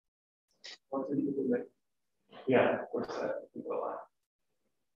Yeah, of course, we go on.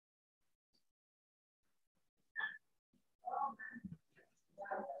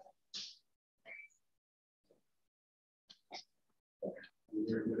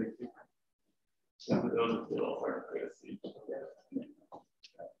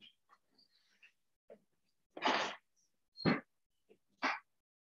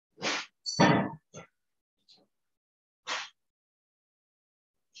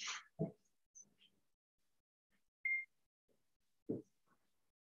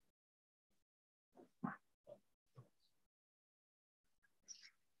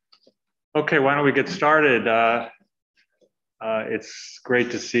 Okay, why don't we get started? It's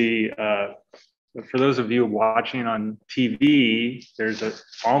great to see, for those of you watching on TV, there's an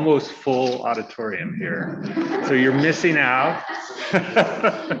almost full auditorium here. So you're missing out.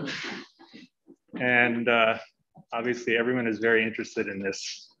 And obviously everyone is very interested in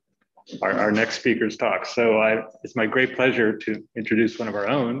this, our next speaker's talk. So it's my great pleasure to introduce one of our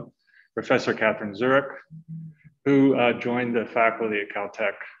own, Professor Kathryn Zurek, who joined the faculty at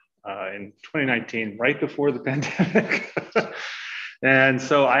Caltech in 2019, right before the pandemic. And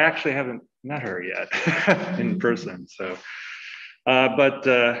so I actually haven't met her yet in person. So,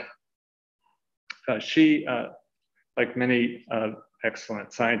 she, like many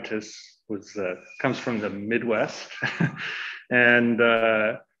excellent scientists, comes from the Midwest and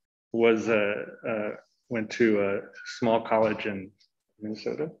went to a small college in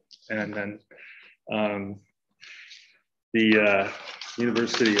Minnesota, and then the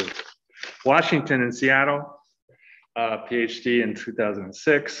University of Washington in Seattle, PhD in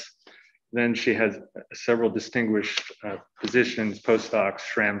 2006. Then she has several distinguished positions, postdocs,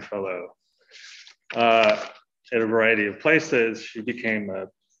 Schramm Fellow at a variety of places. She became an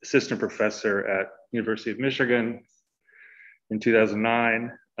assistant professor at University of Michigan in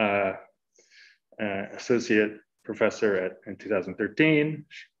 2009, associate professor in 2013.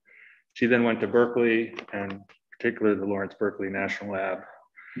 She then went to Berkeley, and particularly the Lawrence Berkeley National Lab.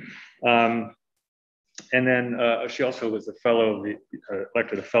 And then she also was a fellow,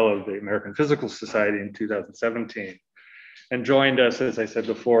 elected a fellow of the American Physical Society in 2017, and joined us, as I said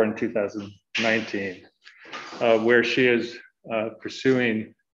before, in 2019, where she is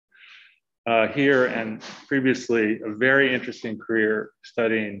pursuing here and previously a very interesting career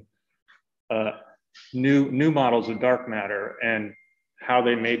studying new models of dark matter and how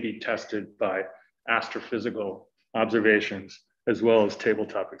they may be tested by astrophysical observations as well as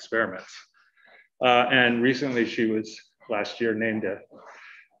tabletop experiments. And recently she was, last year, named a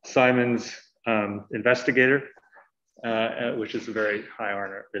Simons Investigator, which is a very high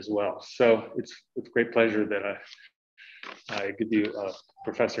honor as well. So it's with great pleasure that I give you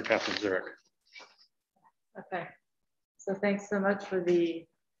Professor Kathryn Zurek. Okay, so thanks so much for the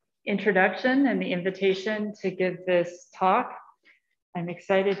introduction and the invitation to give this talk. I'm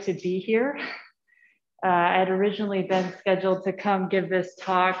excited to be here. I had originally been scheduled to come give this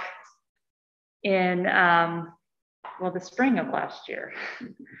talk in, well, the spring of last year.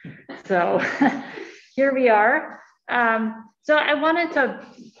 So here we are. So I wanted to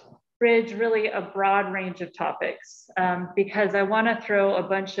bridge really a broad range of topics because I want to throw a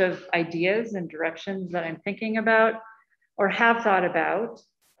bunch of ideas and directions that I'm thinking about or have thought about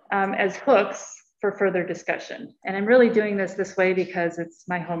as hooks for further discussion. And I'm really doing this way because it's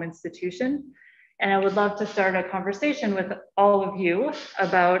my home institution. And I would love to start a conversation with all of you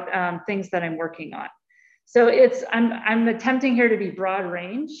about things that I'm working on. So I'm attempting here to be broad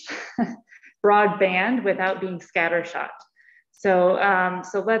range, broadband without being scattershot. So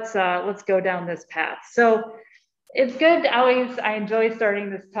let's go down this path. So it's good, I enjoy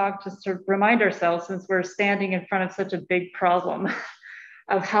starting this talk just to remind ourselves, since we're standing in front of such a big problem,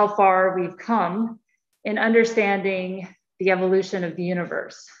 of how far we've come in understanding the evolution of the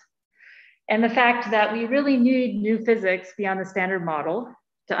universe. And the fact that we really need new physics beyond the standard model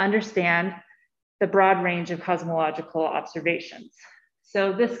to understand the broad range of cosmological observations.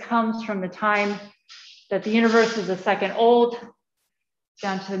 So this comes from the time that the universe is a second old,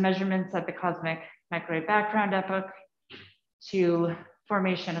 down to the measurements at the cosmic microwave background epoch, to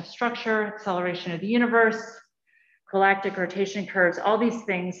formation of structure, acceleration of the universe, galactic rotation curves. All these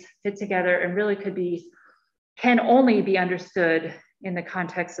things fit together and really can only be understood in the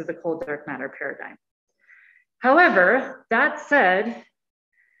context of the cold dark matter paradigm. However, that said,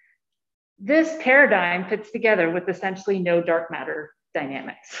 this paradigm fits together with essentially no dark matter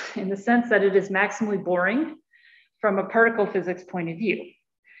dynamics, in the sense that it is maximally boring from a particle physics point of view.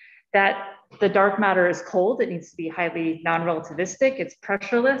 That the dark matter is cold, it needs to be highly non-relativistic, it's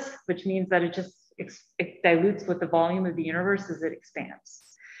pressureless, which means that it dilutes with the volume of the universe as it expands.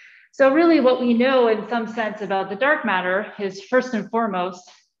 So really what we know in some sense about the dark matter is first and foremost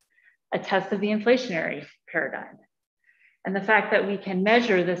a test of the inflationary paradigm. And the fact that we can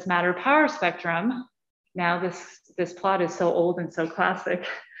measure this matter power spectrum, now this plot is so old and so classic,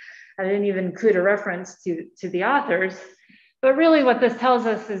 I didn't even include a reference to the authors, but really what this tells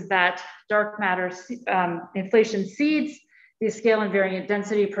us is that dark matter inflation seeds these scale invariant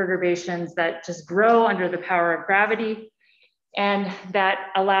density perturbations that just grow under the power of gravity and that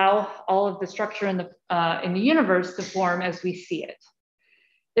allow all of the structure in the universe to form as we see it.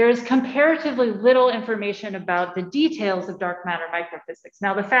 There is comparatively little information about the details of dark matter microphysics.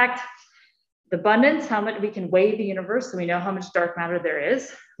 Now, the abundance, how much we can weigh the universe, so we know how much dark matter there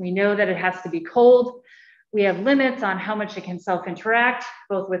is. We know that it has to be cold. We have limits on how much it can self-interact,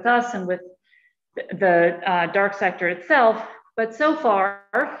 both with us and with the dark sector itself. But so far,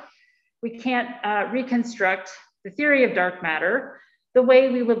 we can't reconstruct the theory of dark matter the way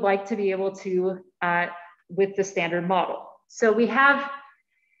we would like to be able to with the standard model. So we have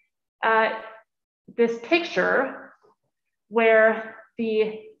this picture where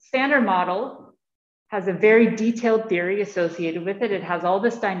the standard model has a very detailed theory associated with it. It has all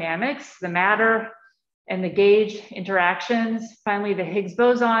this dynamics, the matter and the gauge interactions, finally the Higgs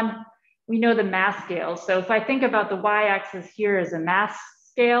boson. We know the mass scale. So if I think about the y-axis here as a mass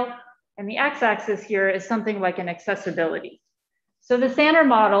scale, and the x-axis here is something like an accessibility. So the standard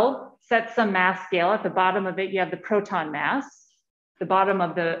model sets some mass scale. At the bottom of it, you have the proton mass. The bottom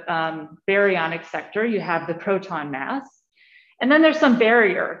of the baryonic sector, you have the proton mass. And then there's some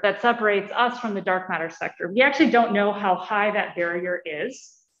barrier that separates us from the dark matter sector. We actually don't know how high that barrier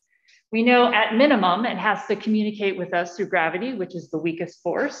is. We know at minimum, it has to communicate with us through gravity, which is the weakest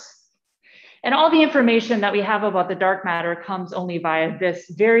force. And all the information that we have about the dark matter comes only via this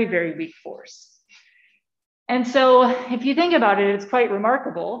very, very weak force. And so if you think about it, it's quite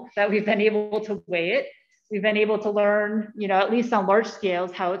remarkable that we've been able to weigh it. We've been able to learn, at least on large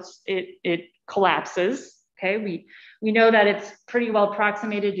scales, how it collapses. Okay, we know that it's pretty well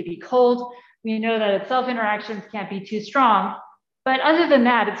approximated to be cold. We know that its self-interactions can't be too strong. But other than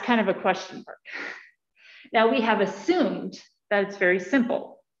that, it's kind of a question mark. Now, we have assumed that it's very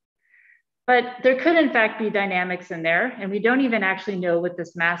simple. But there could, in fact, be dynamics in there. And we don't even actually know what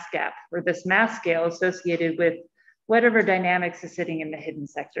this mass gap or this mass scale associated with whatever dynamics is sitting in the hidden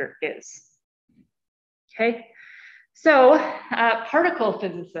sector is. Okay, so particle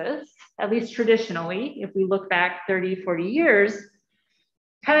physicists, at least traditionally, if we look back 30, 40 years,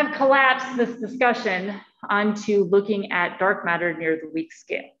 kind of collapsed this discussion onto looking at dark matter near the weak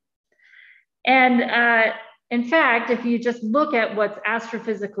scale. And in fact, if you just look at what's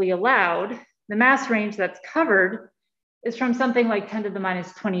astrophysically allowed, the mass range that's covered is from something like 10 to the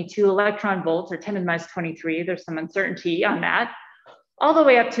minus 22 electron volts or 10 to the minus 23, there's some uncertainty on that, all the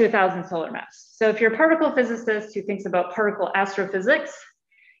way up to 1,000 solar mass. So if you're a particle physicist who thinks about particle astrophysics,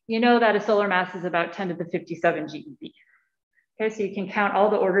 you know that a solar mass is about 10 to the 57 GeV. Okay, so you can count all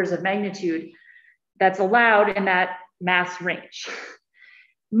the orders of magnitude that's allowed in that mass range.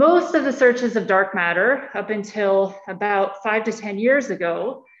 Most of the searches of dark matter up until about 5 to 10 years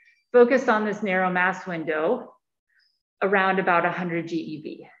ago focused on this narrow mass window around about 100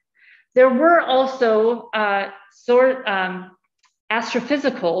 GeV. There were also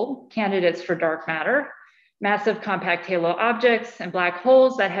astrophysical candidates for dark matter, massive compact halo objects and black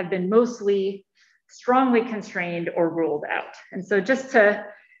holes that have been mostly strongly constrained or ruled out. And so just to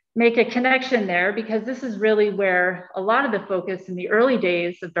make a connection there, because this is really where a lot of the focus in the early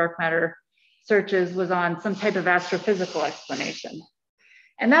days of dark matter searches was on some type of astrophysical explanation.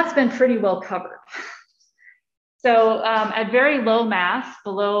 And that's been pretty well covered. So at very low mass,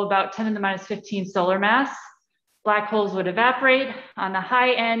 below about 10 to the minus 15 solar mass, black holes would evaporate. On the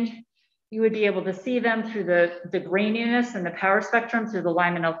high end, you would be able to see them through the graininess and the power spectrum through the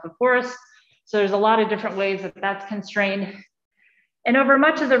Lyman alpha forest. So there's a lot of different ways that that's constrained. And over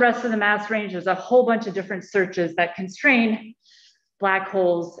much of the rest of the mass range, there's a whole bunch of different searches that constrain black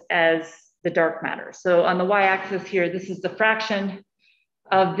holes as the dark matter. So on the y-axis here, this is the fraction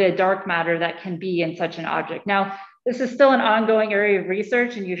of the dark matter that can be in such an object. Now, this is still an ongoing area of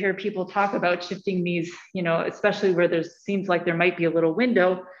research, and you hear people talk about shifting these, especially where there seems like there might be a little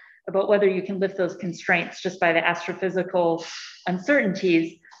window about whether you can lift those constraints just by the astrophysical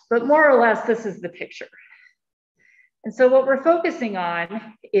uncertainties. But more or less, this is the picture. And so what we're focusing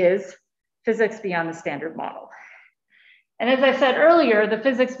on is physics beyond the standard model. And as I said earlier, the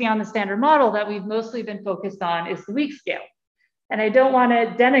physics beyond the standard model that we've mostly been focused on is the weak scale. And I don't want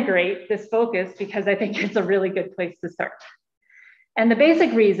to denigrate this focus because I think it's a really good place to start. And the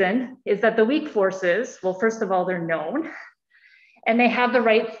basic reason is that the weak forces, well, first of all, they're known. And they have the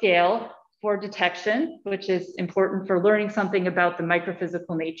right scale for detection, which is important for learning something about the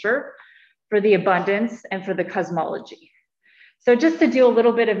microphysical nature, for the abundance, and for the cosmology. So just to do a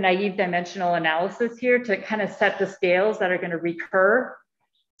little bit of naive dimensional analysis here to kind of set the scales that are going to recur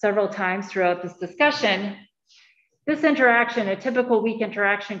several times throughout this discussion, this interaction, a typical weak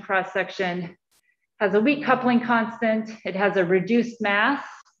interaction cross-section, has a weak coupling constant. It has a reduced mass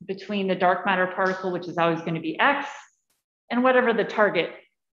between the dark matter particle, which is always going to be X, and whatever the target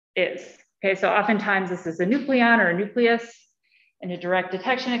is. Okay, so oftentimes this is a nucleon or a nucleus in a direct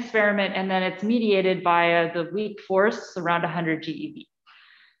detection experiment, and then it's mediated by the weak force around 100 GeV.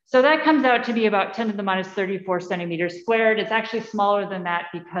 So that comes out to be about 10 to the minus 34 centimeters squared. It's actually smaller than that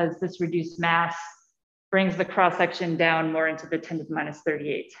because this reduced mass brings the cross-section down more into the 10 to the minus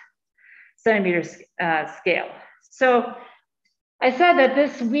 38 centimeters scale. So I said that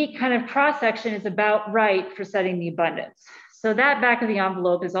this weak kind of cross-section is about right for setting the abundance. So that back of the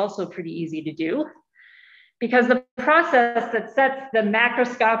envelope is also pretty easy to do because the process that sets the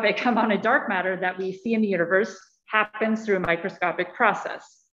macroscopic amount of dark matter that we see in the universe happens through a microscopic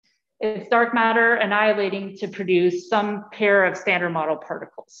process. It's dark matter annihilating to produce some pair of standard model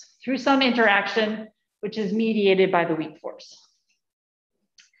particles through some interaction, which is mediated by the weak force.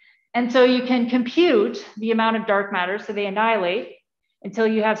 And so you can compute the amount of dark matter, so they annihilate until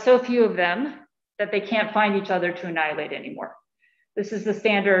you have so few of them that they can't find each other to annihilate anymore. This is the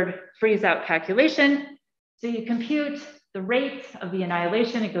standard freeze out calculation. So you compute the rate of the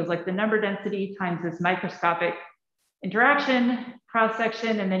annihilation. It goes like the number density times this microscopic interaction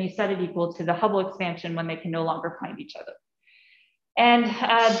cross-section, and then you set it equal to the Hubble expansion when they can no longer find each other. And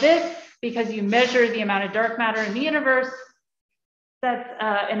this, because you measure the amount of dark matter in the universe, that's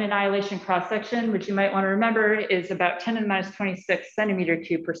an annihilation cross-section, which you might want to remember is about 10 to the minus 26 centimeter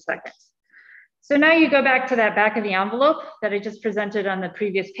cube per second. So now you go back to that back of the envelope that I just presented on the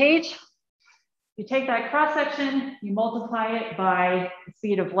previous page. You take that cross-section, you multiply it by the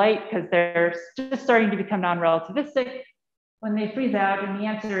speed of light because they're just starting to become non-relativistic when they freeze out, and the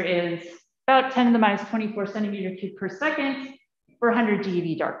answer is about 10 to the minus 24 centimeter cube per second for 100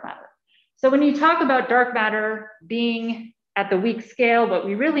 GeV dark matter. So when you talk about dark matter being at the weak scale, what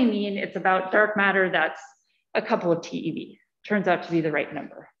we really mean, it's about dark matter that's a couple of TeV. Turns out to be the right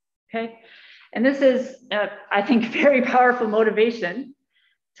number, okay? And this is, I think, very powerful motivation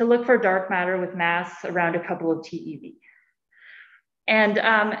to look for dark matter with mass around a couple of TeV. And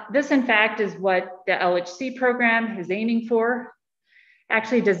this, in fact, is what the LHC program is aiming for.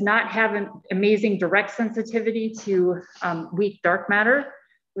 Actually does not have an amazing direct sensitivity to weak dark matter,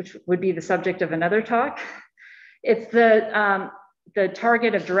 which would be the subject of another talk. It's the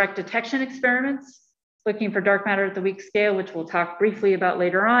target of direct detection experiments, looking for dark matter at the weak scale, which we'll talk briefly about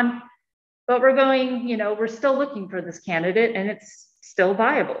later on. But we're going, we're still looking for this candidate, and it's still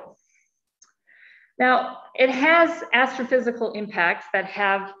viable. Now, it has astrophysical impacts that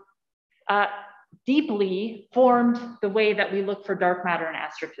have deeply formed the way that we look for dark matter in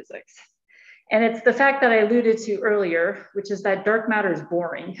astrophysics. And it's the fact that I alluded to earlier, which is that dark matter is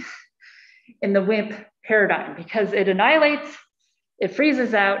boring in the WIMP paradigm because it annihilates, it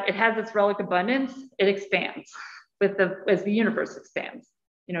freezes out, it has its relic abundance, it expands as the universe expands,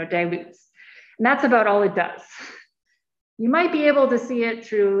 it dilutes. And that's about all it does. You might be able to see it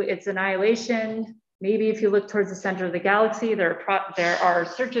through its annihilation. Maybe if you look towards the center of the galaxy, there are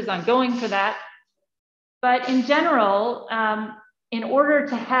searches ongoing for that. But in general, in order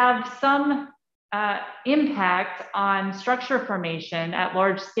to have some impact on structure formation at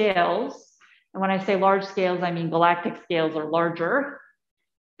large scales, and when I say large scales, I mean galactic scales or larger,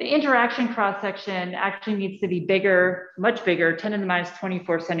 the interaction cross-section actually needs to be bigger, much bigger, 10 to the minus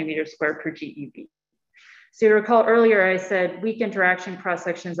 24 centimeters squared per GeV. So you recall earlier I said weak interaction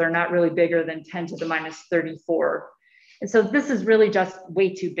cross-sections are not really bigger than 10 to the minus 34. And so this is really just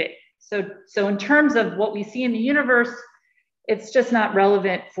way too big. So in terms of what we see in the universe, it's just not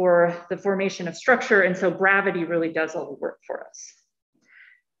relevant for the formation of structure. And so gravity really does all the work for us.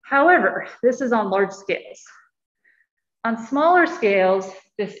 However, this is on large scales. On smaller scales,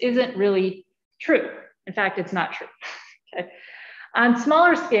 this isn't really true. In fact, it's not true. Okay. On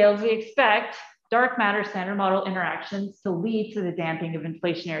smaller scales, we expect dark matter standard model interactions to lead to the damping of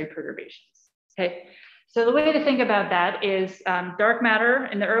inflationary perturbations. Okay. So the way to think about that is dark matter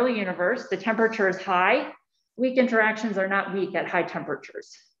in the early universe, the temperature is high. Weak interactions are not weak at high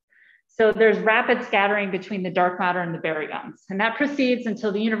temperatures. So there's rapid scattering between the dark matter and the baryons. And that proceeds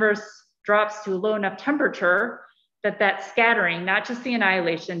until the universe drops to a low enough temperature that scattering, not just the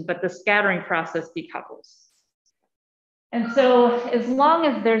annihilation, but the scattering process decouples. And so as long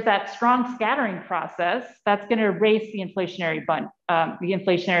as there's that strong scattering process, that's going to erase the inflationary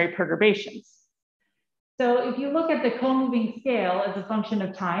perturbations. So if you look at the co-moving scale as a function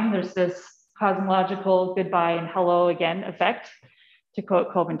of time, there's this cosmological goodbye and hello again effect, to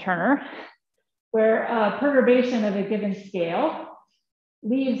quote Colvin-Turner, where a perturbation of a given scale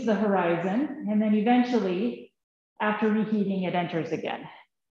leaves the horizon, and then eventually, after reheating, it enters again.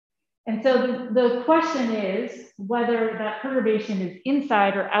 And so the question is whether that perturbation is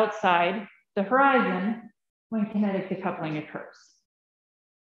inside or outside the horizon when kinetic decoupling occurs.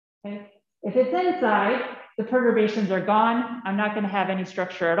 Okay? If it's inside, the perturbations are gone. I'm not going to have any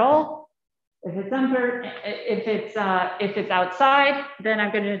structure at all. If it's outside, then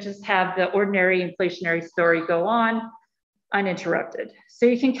I'm going to just have the ordinary inflationary story go on uninterrupted. So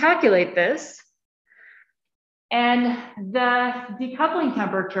you can calculate this, and the decoupling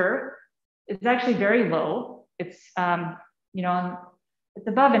temperature is actually very low. It's it's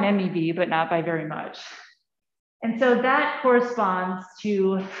above an MeV, but not by very much. And so that corresponds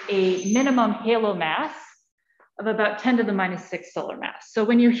to a minimum halo mass of about 10 to the minus 6 solar mass. So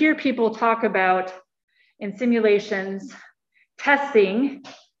when you hear people talk about in simulations testing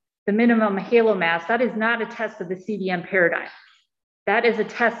the minimum halo mass, that is not a test of the CDM paradigm. That is a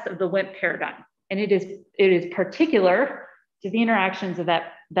test of the WIMP paradigm. And it is particular to the interactions of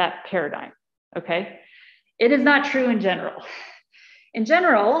that paradigm, okay? It is not true in general. In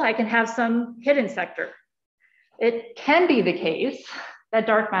general, I can have some hidden sector. It can be the case that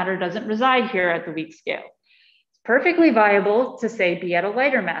dark matter doesn't reside here at the weak scale. It's perfectly viable to say be at a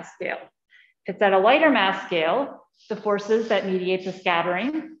lighter mass scale. If it's at a lighter mass scale, the forces that mediate the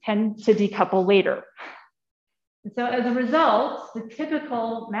scattering tend to decouple later. And so as a result, the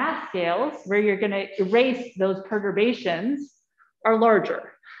typical mass scales where you're going to erase those perturbations are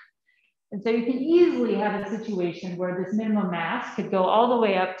larger. And so you can easily have a situation where this minimum mass could go all the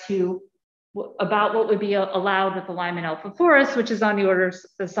way up to about what would be allowed with the Lyman alpha forest, which is on the order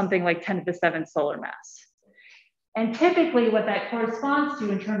of something like 10 to the 7 solar mass. And typically what that corresponds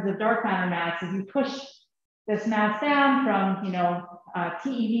to in terms of dark matter mass is you push this mass down from,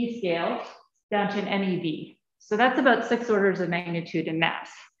 TeV scale down to an MeV. So that's about 6 orders of magnitude in mass.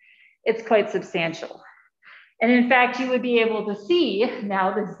 It's quite substantial. And in fact, you would be able to see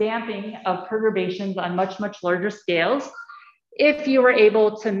now this damping of perturbations on much, much larger scales if you were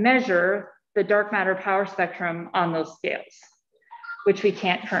able to measure the dark matter power spectrum on those scales, which we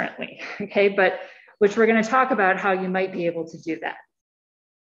can't currently, okay? But which we're going to talk about how you might be able to do that.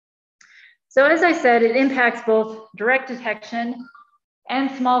 So as I said, it impacts both direct detection and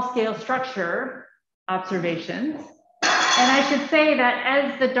small scale structure observations. And I should say that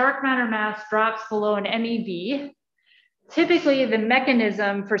as the dark matter mass drops below an MeV, typically the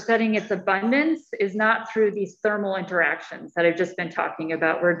mechanism for setting its abundance is not through these thermal interactions that I've just been talking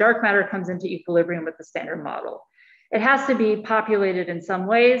about, where dark matter comes into equilibrium with the standard model. It has to be populated in some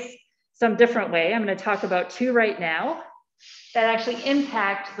ways, some different way. I'm going to talk about 2 right now that actually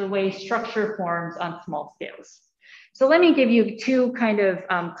impact the way structure forms on small scales. So let me give you 2 kind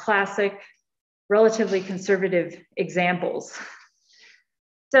of classic, relatively conservative examples.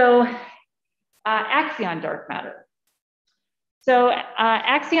 So axion dark matter. So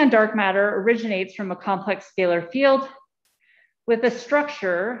axion dark matter originates from a complex scalar field with a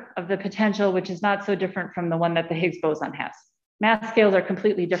structure of the potential, which is not so different from the one that the Higgs boson has. Mass scales are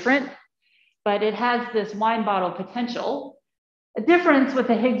completely different, but it has this wine bottle potential. A difference with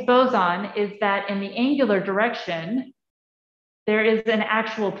the Higgs boson is that in the angular direction, there is an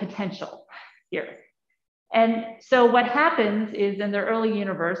actual potential here. And so what happens is in the early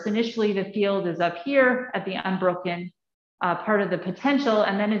universe, initially the field is up here at the unbroken part of the potential.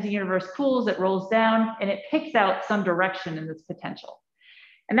 And then as the universe cools, it rolls down and it picks out some direction in this potential.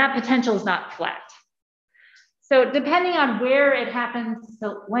 And that potential is not flat. So depending on where it happens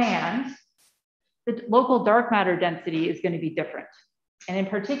to land, the local dark matter density is going to be different. And in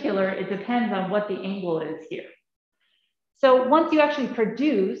particular, it depends on what the angle is here. So once you actually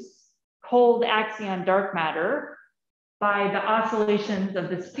produce cold axion dark matter by the oscillations of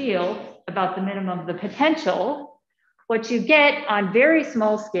this field about the minimum of the potential, what you get on very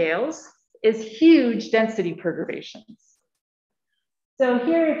small scales is huge density perturbations. So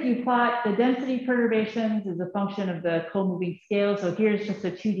here, if you plot the density perturbations as a function of the co-moving scale, so here's just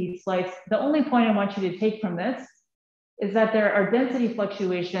a 2D slice. The only point I want you to take from this is that there are density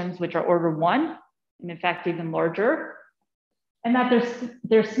fluctuations, which are order 1, and in fact, even larger, and that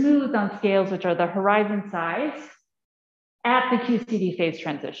they're smooth on scales, which are the horizon size at the QCD phase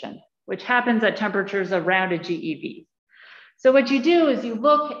transition, which happens at temperatures around a GeV. So what you do is you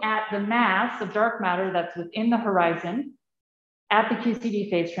look at the mass of dark matter that's within the horizon at the QCD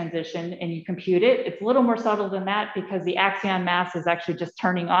phase transition and you compute it. It's a little more subtle than that because the axion mass is actually just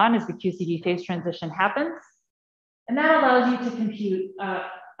turning on as the QCD phase transition happens. And that allows you to compute a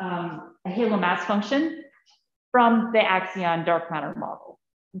halo mass function from the axion dark matter model.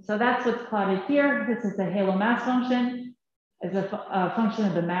 And so that's what's plotted here. This is the halo mass function as a function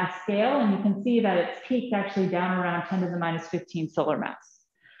of the mass scale. And you can see that it's peaked actually down around 10 to the minus 15 solar mass.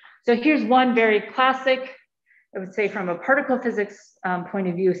 So here's one very classic, I would say from a particle physics point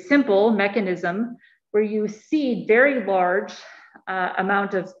of view, simple mechanism where you see very large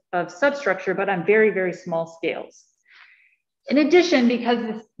amount of substructure, but on very, very small scales. In addition,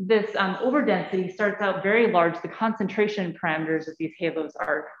 because this overdensity starts out very large, the concentration parameters of these halos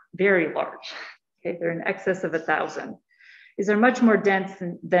are very large. Okay, they're in excess of 1,000. These are much more dense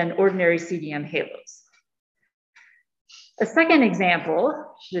than ordinary CDM halos. A second example,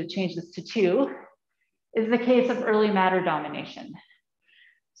 should have changed this to 2, is the case of early matter domination.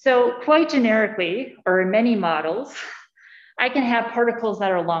 So quite generically, or in many models, I can have particles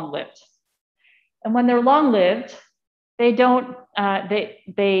that are long-lived. And when they're long-lived, they become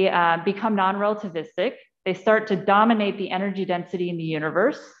non-relativistic. They start to dominate the energy density in the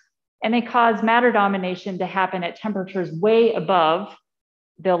universe, and they cause matter domination to happen at temperatures way above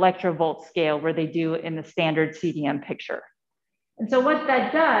the electrovolt scale where they do in the standard CDM picture. And so what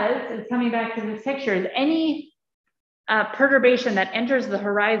that does is, coming back to this picture, is any perturbation that enters the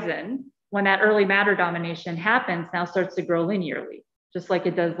horizon when that early matter domination happens now starts to grow linearly, just like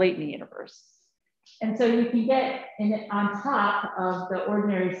it does late in the universe. And so you can get on top of the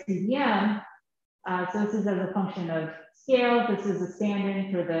ordinary CDM. So this is as a function of scale. This is a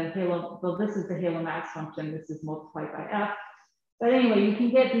stand-in for the halo. Well, this is the halo mass function. This is multiplied by F. But anyway, you can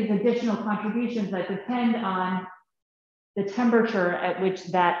get these additional contributions that depend on the temperature at which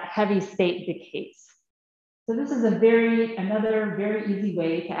that heavy state decays. So this is another very easy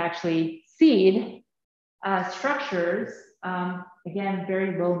way to actually seed structures, again,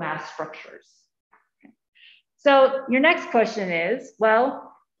 very low mass structures. So your next question is,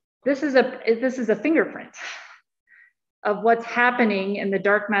 well, this is a fingerprint of what's happening in the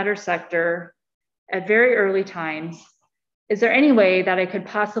dark matter sector at very early times. Is there any way that I could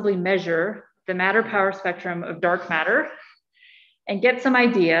possibly measure the matter power spectrum of dark matter and get some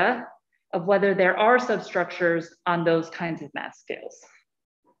idea of whether there are substructures on those kinds of mass scales?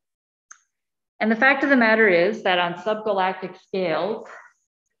 And the fact of the matter is that on sub-galactic scales,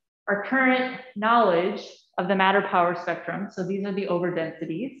 our current knowledge of the matter power spectrum, so these are the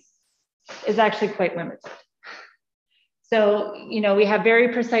overdensities, is actually quite limited. So, we have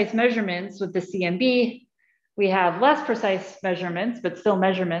very precise measurements with the CMB. We have less precise measurements, but still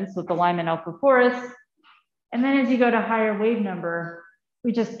measurements with the Lyman alpha forest. And then as you go to higher wave number,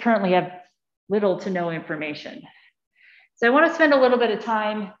 we just currently have little to no information. So I want to spend a little bit of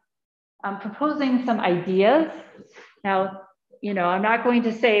time proposing some ideas. Now, I'm not going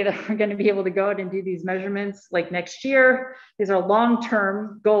to say that we're going to be able to go out and do these measurements like next year. These are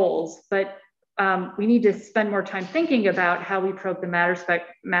long-term goals, but we need to spend more time thinking about how we probe the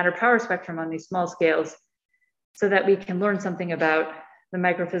matter power spectrum on these small scales so that we can learn something about the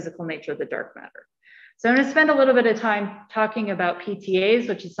microphysical nature of the dark matter. So I'm going to spend a little bit of time talking about PTAs,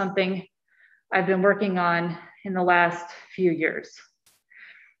 which is something I've been working on in the last few years.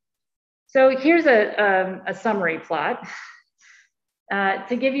 So here's a summary plot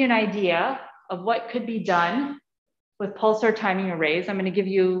to give you an idea of what could be done with pulsar timing arrays. I'm going to give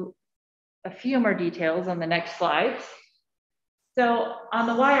you a few more details on the next slides. So on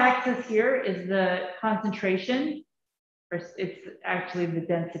the y-axis here is the concentration, or it's actually the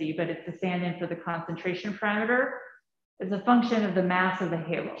density, but it's the stand-in for the concentration parameter as a function of the mass of the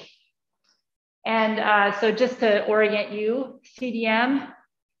halo. And so just to orient you, CDM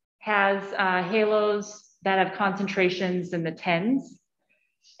has halos that have concentrations in the tens.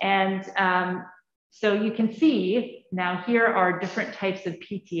 And so you can see now here are different types of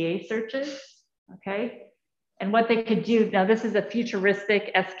PTA searches, okay? And what they could do, now this is a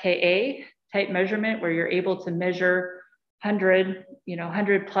futuristic SKA type measurement where you're able to measure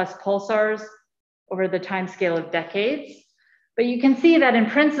 100 plus pulsars over the time scale of decades. But you can see that in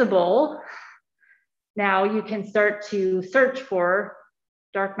principle, now you can start to search for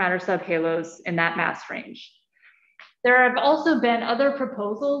dark matter subhalos in that mass range. There have also been other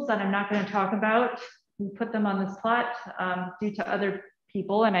proposals that I'm not going to talk about. We put them on this plot due to other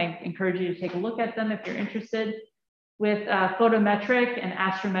people, and I encourage you to take a look at them if you're interested, with photometric and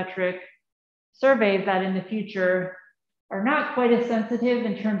astrometric surveys that in the future are not quite as sensitive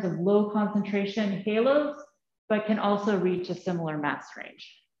in terms of low concentration halos, but can also reach a similar mass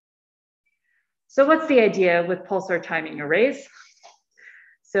range. So what's the idea with pulsar timing arrays?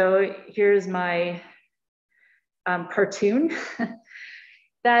 So here's my cartoon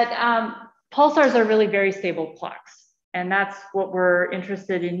that pulsars are really very stable clocks. And that's what we're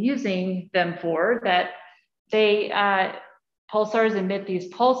interested in using them for, that they, pulsars emit these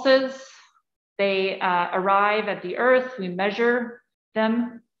pulses. They arrive at the Earth, we measure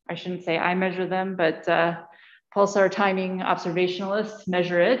them. I shouldn't say I measure them, but pulsar timing observationalists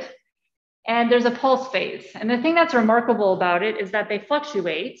measure it. And there's a pulse phase. And the thing that's remarkable about it is that they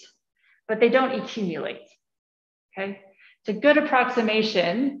fluctuate, but they don't accumulate, okay? It's a good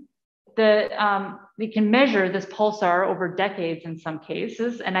approximation. We can measure this pulsar over decades in some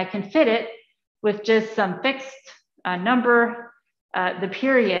cases, and I can fit it with just some fixed number, the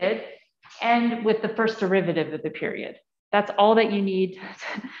period, and with the first derivative of the period. That's all that you need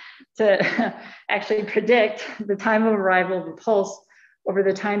to actually predict the time of arrival of a pulse over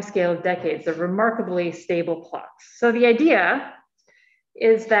the time scale of decades. They're remarkably stable clocks. So the idea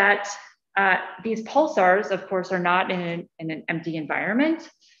is that these pulsars, of course, are not in an empty environment.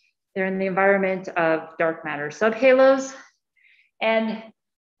 They're in the environment of dark matter subhalos. And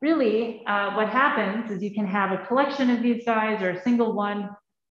really, what happens is you can have a collection of these guys or a single one,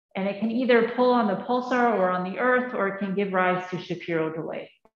 and it can either pull on the pulsar or on the Earth, or it can give rise to Shapiro delay.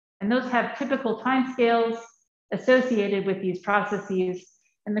 And those have typical timescales associated with these processes.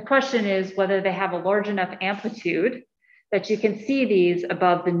 And the question is whether they have a large enough amplitude that you can see these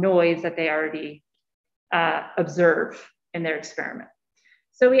above the noise that they already observe in their experiment.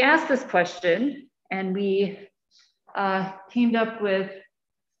 So we asked this question, and we teamed up with,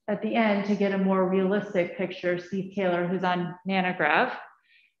 at the end, to get a more realistic picture, Steve Taylor, who's on Nanograv,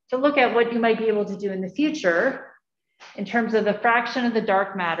 to look at what you might be able to do in the future in terms of the fraction of the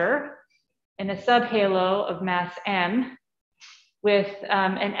dark matter in a subhalo of mass m with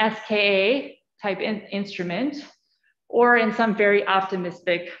an SKA type instrument, or in some very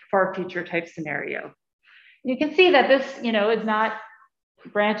optimistic far future type scenario. You can see that this, is not,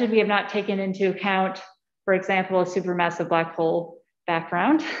 granted, we have not taken into account, for example, a supermassive black hole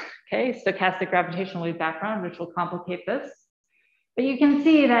background, okay, stochastic gravitational wave background, which will complicate this. But you can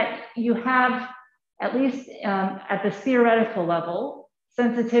see that you have, at least at the theoretical level,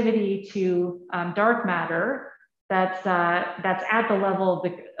 sensitivity to dark matter that's at the level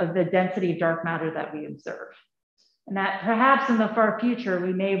of the density of dark matter that we observe. And that perhaps in the far future,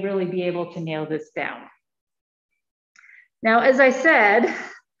 we may really be able to nail this down. Now, as I said,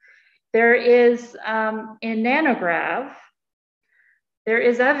 there is, in Nanograv, there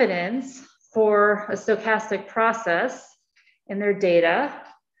is evidence for a stochastic process in their data,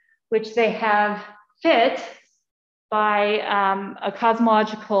 which they have fit by a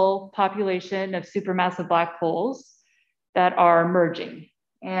cosmological population of supermassive black holes that are merging.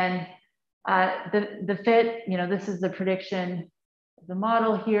 And the fit, this is the prediction of the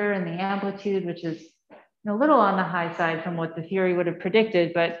model here, and the amplitude, which is a little on the high side from what the theory would have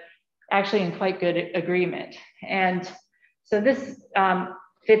predicted, but actually in quite good agreement. And so this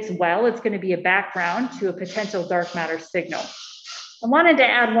fits well. It's going to be a background to a potential dark matter signal. I wanted to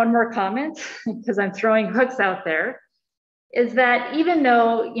add one more comment, because I'm throwing hooks out there, is that even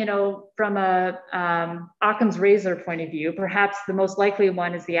though, from a Occam's razor point of view, perhaps the most likely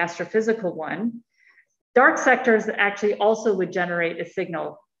one is the astrophysical one, dark sectors actually also would generate a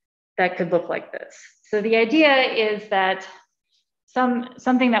signal that could look like this. So the idea is that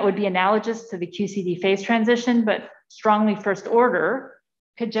something that would be analogous to the QCD phase transition, but strongly first order,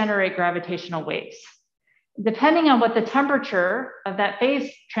 could generate gravitational waves. Depending on what the temperature of that phase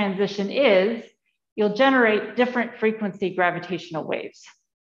transition is, you'll generate different frequency gravitational waves.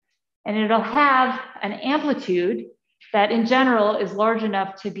 And it'll have an amplitude that in general is large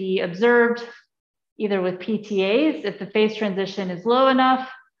enough to be observed either with PTAs if the phase transition is low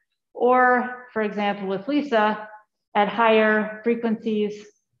enough, or for example, with LISA, at higher frequencies,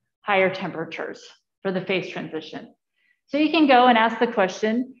 higher temperatures for the phase transition. So you can go and ask the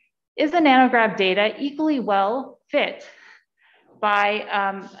question, is the Nanograv data equally well fit by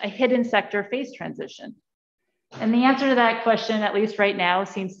a hidden sector phase transition? And the answer to that question, at least right now,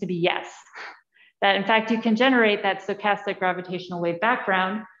 seems to be yes. That in fact, you can generate that stochastic gravitational wave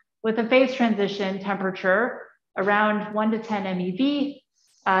background with a phase transition temperature around 1 to 10 MeV.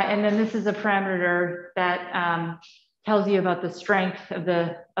 And then this is a parameter that tells you about the strength of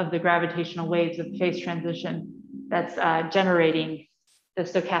the gravitational waves of the phase transition that's generating the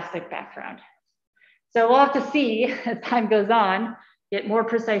stochastic background. So we'll have to see as time goes on, get more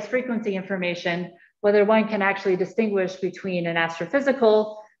precise frequency information, whether one can actually distinguish between an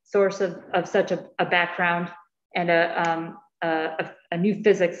astrophysical source of such a background and a new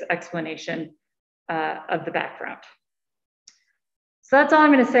physics explanation of the background. So that's all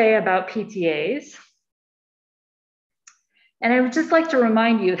I'm going to say about PTAs. And I would just like to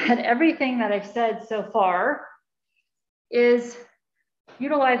remind you that everything that I've said so far is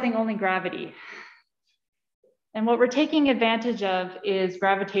utilizing only gravity. And what we're taking advantage of is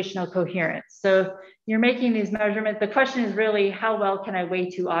gravitational coherence. So you're making these measurements. The question is really, how well can I weigh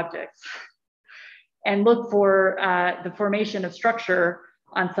two objects and look for the formation of structure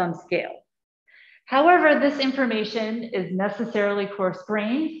on some scale? However, this information is necessarily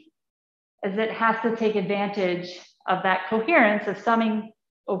coarse-grained, as it has to take advantage of that coherence of summing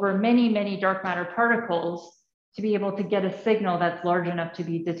over many, many dark matter particles to be able to get a signal that's large enough to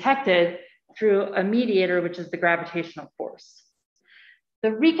be detected through a mediator, which is the gravitational force.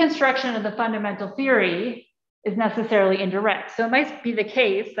 The reconstruction of the fundamental theory is necessarily indirect. So it might be the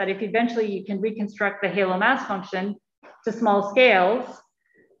case that if eventually you can reconstruct the halo mass function to small scales,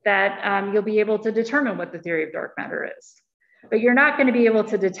 that you'll be able to determine what the theory of dark matter is. But you're not going to be able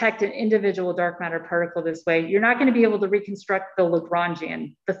to detect an individual dark matter particle this way. You're not going to be able to reconstruct the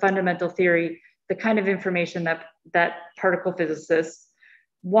Lagrangian, the fundamental theory, the kind of information that particle physicists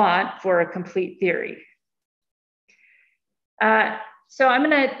want for a complete theory. So I'm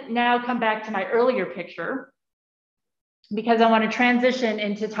going to now come back to my earlier picture, because I want to transition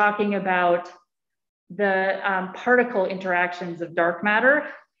into talking about the particle interactions of dark matter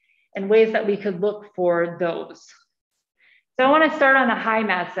and ways that we could look for those. So I want to start on the high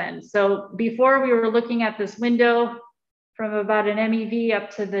mass end. So before we were looking at this window from about an MeV up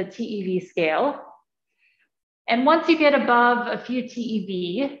to the TeV scale. And once you get above a few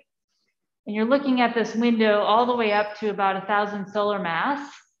TeV, and you're looking at this window all the way up to about 1,000 solar mass,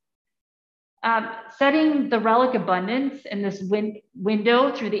 setting the relic abundance in this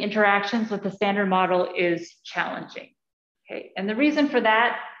window through the interactions with the standard model is challenging. Okay, and the reason for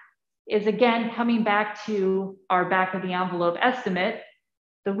that is, again, coming back to our back of the envelope estimate,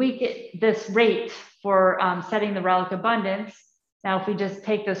 this rate for setting the relic abundance. Now, if we just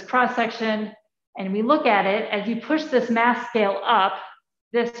take this cross section and we look at it, as you push this mass scale up,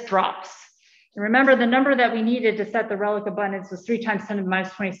 this drops. And remember, the number that we needed to set the relic abundance was 3 times 10 to the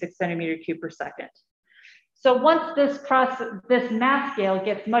minus 26 centimeter cube per second. So once this mass scale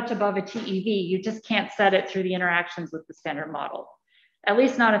gets much above a TeV, you just can't set it through the interactions with the standard model, at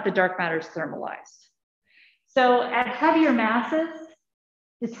least not if the dark matter is thermalized. So at heavier masses,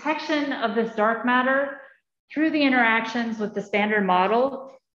 detection of this dark matter through the interactions with the standard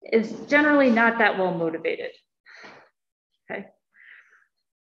model is generally not that well motivated. Okay.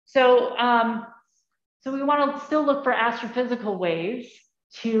 So, so we want to still look for astrophysical ways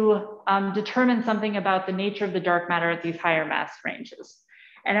to determine something about the nature of the dark matter at these higher mass ranges.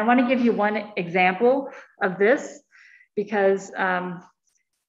 And I want to give you one example of this because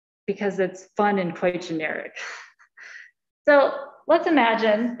it's fun and quite generic. So let's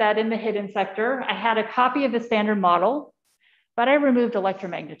imagine that in the hidden sector, I had a copy of the standard model, but I removed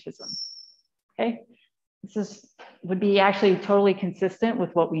electromagnetism. Okay, this would be actually totally consistent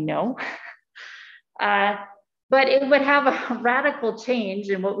with what we know. But it would have a radical change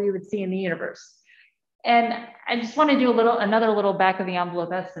in what we would see in the universe. And I just want to do another little back of the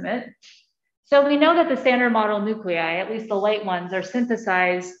envelope estimate. So we know that the standard model nuclei, at least the light ones, are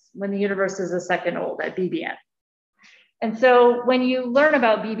synthesized when the universe is a second old at BBN. And so when you learn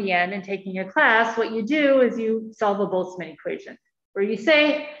about BBN and taking a class, what you do is you solve a Boltzmann equation, where you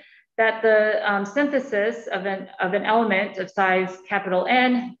say that the synthesis of an element of size capital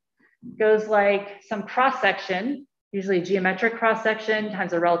N goes like some cross-section, usually a geometric cross-section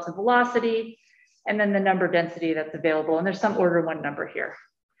times a relative velocity, and then the number density that's available. And there's some order one number here.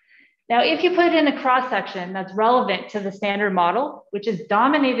 Now, if you put in a cross-section that's relevant to the standard model, which is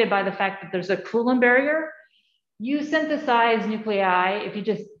dominated by the fact that there's a Coulomb barrier, you synthesize nuclei, if you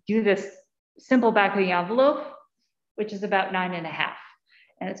just do this simple back of the envelope, which is about 9.5.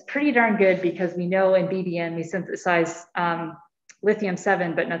 And it's pretty darn good because we know in BBN we synthesize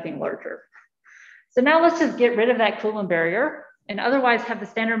lithium-7, but nothing larger. So now let's just get rid of that Coulomb barrier and otherwise have the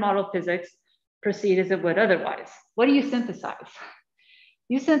standard model physics proceed as it would otherwise. What do you synthesize?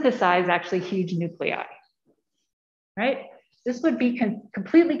 You synthesize actually huge nuclei, right? This would be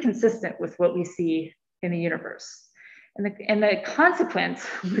completely consistent with what we see in the universe. And the consequence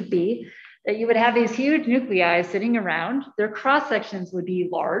would be that you would have these huge nuclei sitting around, their cross sections would be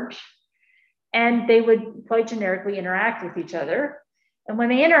large, and they would quite generically interact with each other. And when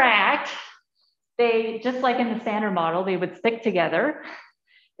they interact, they, just like in the standard model, they would stick together,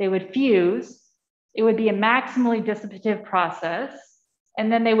 they would fuse, it would be a maximally dissipative process,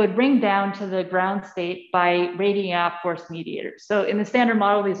 and then they would ring down to the ground state by radiating off force mediators. So in the standard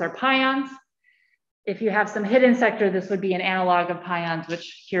model, these are pions. if you have some hidden sector, this would be an analog of pions,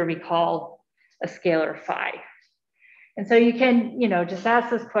 which here we call a scalar phi. And so you can, just ask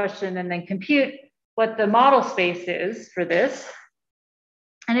this question and then compute what the model space is for this.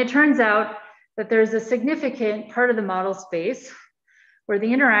 And it turns out that there's a significant part of the model space where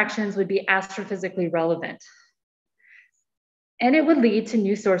the interactions would be astrophysically relevant. And it would lead to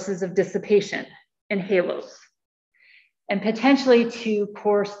new sources of dissipation and halos, and potentially to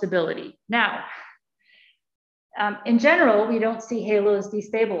core stability. Now, in general, we don't see halos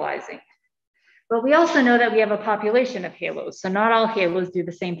destabilizing, but we also know that we have a population of halos. So not all halos do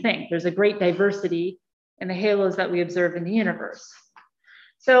the same thing. There's a great diversity in the halos that we observe in the universe.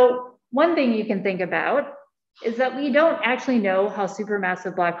 So one thing you can think about is that we don't actually know how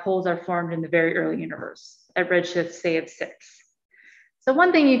supermassive black holes are formed in the very early universe at redshift, say, of 6. So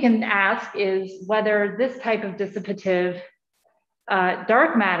one thing you can ask is whether this type of dissipative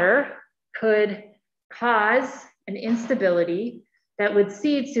dark matter could cause an instability that would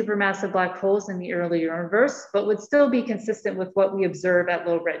seed supermassive black holes in the early universe, but would still be consistent with what we observe at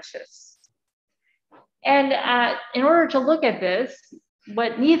low redshifts. And in order to look at this,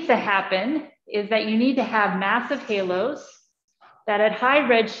 what needs to happen is that you need to have massive halos that at high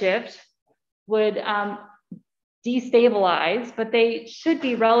redshift would destabilize, but they should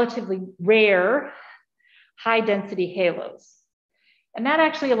be relatively rare, high density halos. And that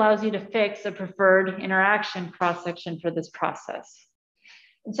actually allows you to fix a preferred interaction cross-section for this process.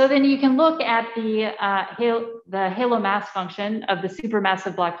 And so then you can look at the halo mass function of the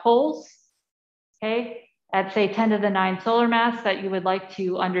supermassive black holes, okay, at say 10 to the 9 solar mass that you would like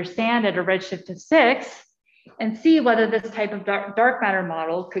to understand at a redshift of 6, and see whether this type of dark matter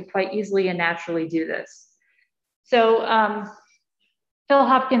model could quite easily and naturally do this. So Phil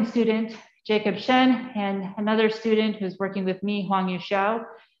Hopkins student, Jacob Shen, and another student who's working with me, Huangyu Xiao,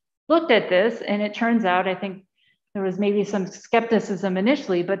 looked at this, and it turns out, I think there was maybe some skepticism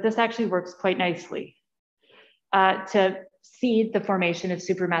initially, but this actually works quite nicely to seed the formation of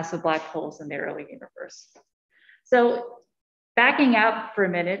supermassive black holes in the early universe. So backing out for a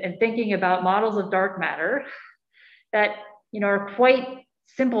minute and thinking about models of dark matter that are quite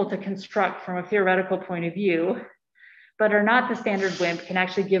simple to construct from a theoretical point of view, but are not the standard WIMP, can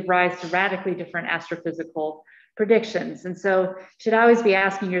actually give rise to radically different astrophysical predictions. And so you should always be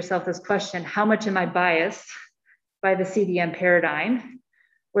asking yourself this question: how much am I biased by the CDM paradigm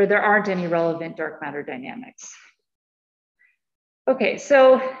where there aren't any relevant dark matter dynamics? Okay,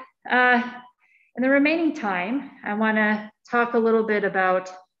 so in the remaining time, I want to talk a little bit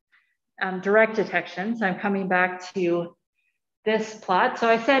about direct detection. So I'm coming back to this plot. So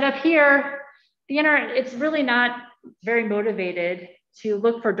I said up here, it's really not very motivated to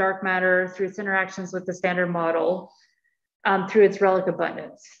look for dark matter through its interactions with the standard model through its relic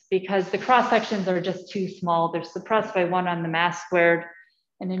abundance, because the cross sections are just too small. They're suppressed by 1 on the mass squared.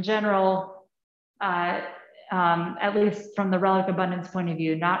 And in general, at least from the relic abundance point of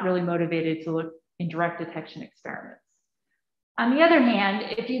view, not really motivated to look in direct detection experiments. On the other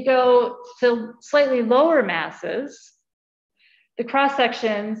hand, if you go to slightly lower masses, the cross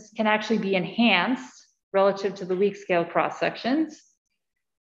sections can actually be enhanced relative to the weak scale cross sections,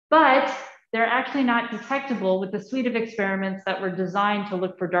 but they're actually not detectable with the suite of experiments that were designed to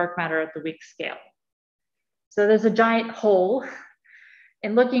look for dark matter at the weak scale. So there's a giant hole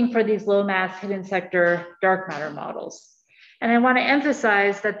in looking for these low mass hidden sector dark matter models. And I want to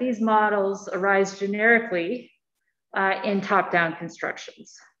emphasize that these models arise generically in top-down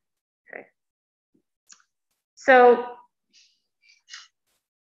constructions. Okay. So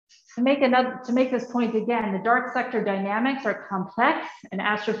to make this point again, the dark sector dynamics are complex and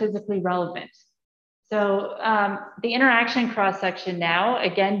astrophysically relevant. So the interaction cross-section now,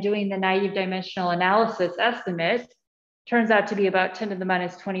 again, doing the naive dimensional analysis estimate, turns out to be about 10 to the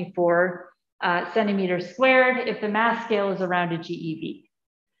minus 24 centimeters squared if the mass scale is around a GeV.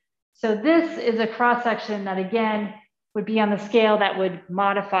 So this is a cross-section that, again, would be on the scale that would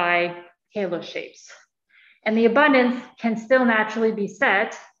modify halo shapes. And the abundance can still naturally be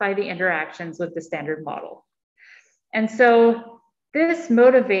set by the interactions with the standard model. And so this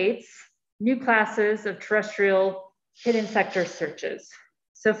motivates new classes of terrestrial hidden sector searches.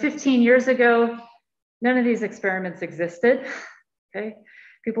 So 15 years ago, none of these experiments existed, okay?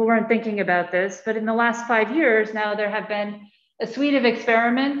 People weren't thinking about this, but in the last 5 years now, there have been a suite of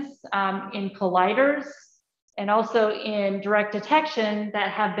experiments in colliders and also in direct detection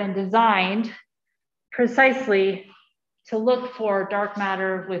that have been designed precisely to look for dark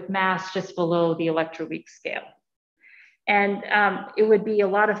matter with mass just below the electroweak scale. And it would be a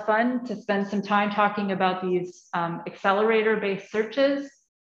lot of fun to spend some time talking about these accelerator-based searches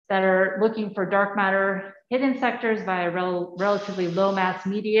that are looking for dark matter hidden sectors via relatively low mass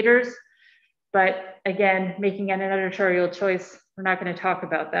mediators. But again, making an editorial choice, we're not going to talk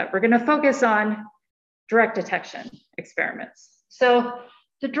about that. We're going to focus on direct detection experiments. So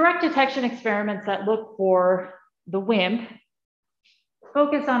the direct detection experiments that look for the WIMP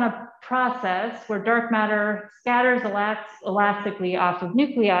focus on a process where dark matter scatters elastically off of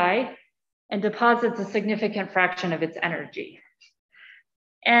nuclei and deposits a significant fraction of its energy.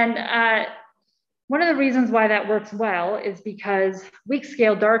 And one of the reasons why that works well is because weak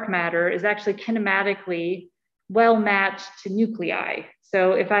scale dark matter is actually kinematically well matched to nuclei.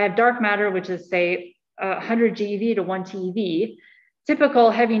 So if I have dark matter, which is say 100 GeV to 1 TeV, typical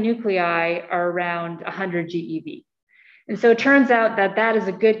heavy nuclei are around 100 GeV. And so it turns out that that is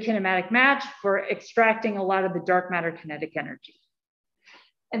a good kinematic match for extracting a lot of the dark matter kinetic energy.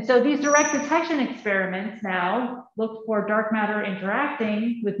 And so these direct detection experiments now look for dark matter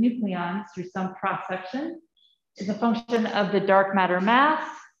interacting with nucleons through some cross-section as a function of the dark matter mass.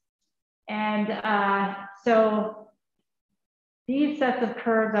 And so these sets of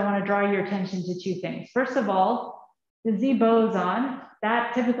curves, I want to draw your attention to two things. First of all, the Z boson,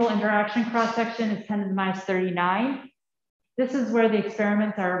 that typical interaction cross-section is 10 to the minus 39. This is where the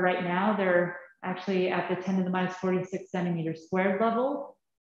experiments are right now. They're actually at the 10 to the minus 46 centimeters squared level.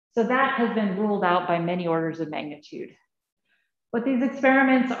 So that has been ruled out by many orders of magnitude. What these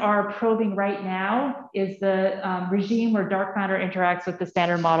experiments are probing right now is the regime where dark matter interacts with the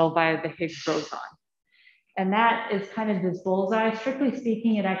standard model via the Higgs boson. And that is kind of this bullseye. Strictly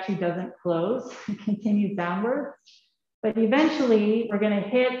speaking, it actually doesn't close, it continues downwards. But eventually we're going to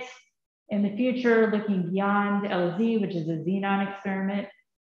hit in the future, looking beyond LZ, which is a xenon experiment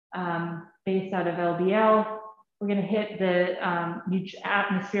based out of LBL, we're going to hit the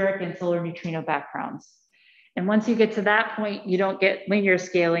atmospheric and solar neutrino backgrounds. And once you get to that point, you don't get linear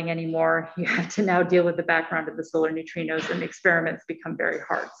scaling anymore. You have to now deal with the background of the solar neutrinos, and the experiments become very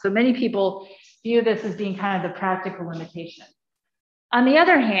hard. So many people view this as being kind of the practical limitation. On the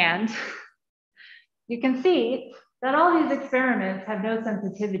other hand, you can see that all these experiments have no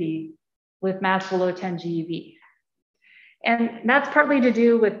sensitivity with mass below 10 GeV. And that's partly to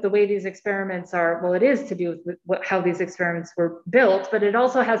do with the way these experiments are, well, it is to do with how these experiments were built, but it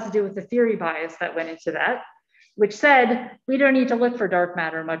also has to do with the theory bias that went into that, which said we don't need to look for dark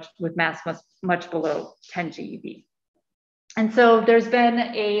matter with mass much below 10 GeV. And so there's been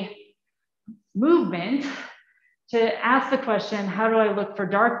a movement to ask the question, how do I look for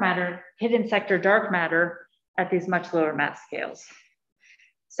dark matter, hidden sector dark matter at these much lower mass scales?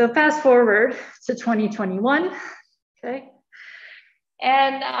 So fast forward to 2021. Okay.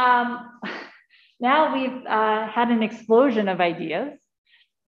 And now we've had an explosion of ideas.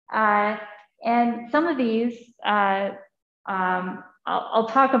 And some of these, I'll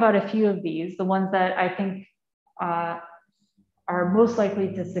talk about a few of these, the ones that I think are most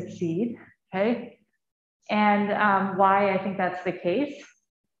likely to succeed, okay? And why I think that's the case.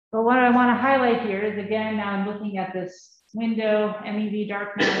 But what I want to highlight here is, again, now I'm looking at this window, MEV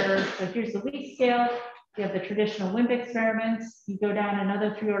dark matter. So here's the weak scale. You have the traditional WIMP experiments. You go down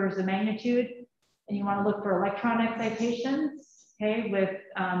another 3 orders of magnitude, and you want to look for electron excitations, okay, with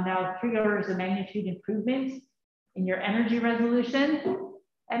now 3 orders of magnitude improvement in your energy resolution.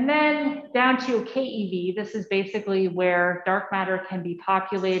 And then down to KeV, this is basically where dark matter can be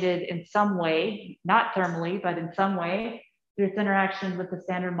populated in some way, not thermally, but in some way, through its interaction with the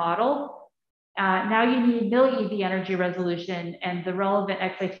standard model. Now you need milli-eV energy resolution, and the relevant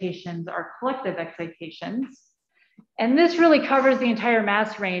excitations are collective excitations. And this really covers the entire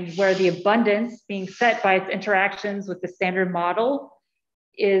mass range where the abundance being set by its interactions with the standard model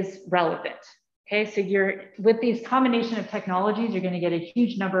is relevant. Okay, so with these combination of technologies, you're going to get a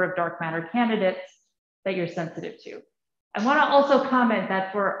huge number of dark matter candidates that you're sensitive to. I want to also comment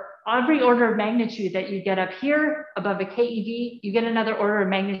that for every order of magnitude that you get up here above a KeV, you get another order of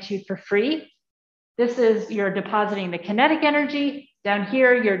magnitude for free. This is, you're depositing the kinetic energy. Down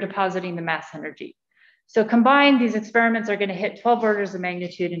here, you're depositing the mass energy. So combined, these experiments are going to hit 12 orders of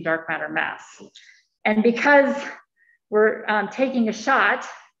magnitude in dark matter mass. And because we're taking a shot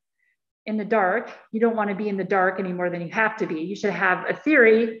in the dark, you don't want to be in the dark any more than you have to be. You should have a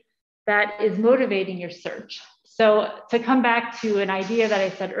theory that is motivating your search. So to come back to an idea that I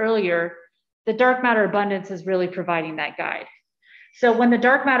said earlier, the dark matter abundance is really providing that guide. So when the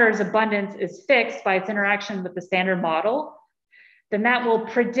dark matter's abundance is fixed by its interaction with the standard model, then that will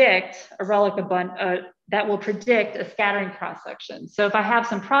predict a relic that will predict a scattering cross-section. So if I have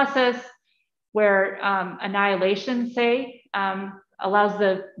some process where annihilation, say, allows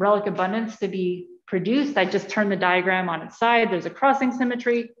the relic abundance to be produced, I just turn the diagram on its side, there's a crossing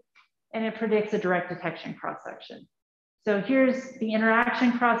symmetry. and it predicts a direct detection cross-section. So here's the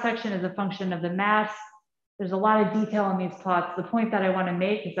interaction cross-section as a function of the mass. There's a lot of detail in these plots. The point that I want to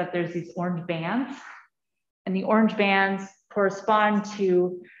make is that there's these orange bands, and the orange bands correspond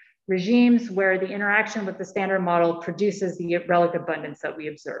to regimes where the interaction with the standard model produces the relic abundance that we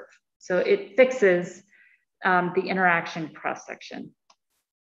observe. So it fixes the interaction cross-section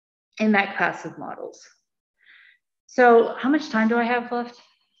in that class of models. So how much time do I have left?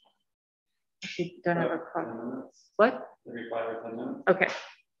 Actually, don't have a clock. What? Maybe 5 or 10 minutes. Okay.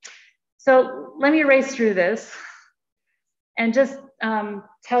 So let me race through this and just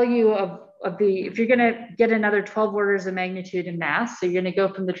tell you of the, if you're gonna get another 12 orders of magnitude in mass, so you're gonna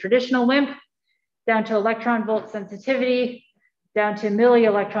go from the traditional WIMP down to electron volt sensitivity, down to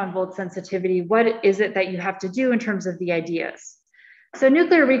milli-electron volt sensitivity. What is it that you have to do in terms of the ideas? So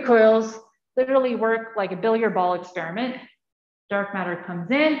nuclear recoils literally work like a billiard ball experiment. Dark matter comes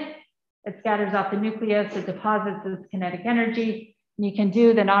in, it scatters off the nucleus, it deposits its kinetic energy. And you can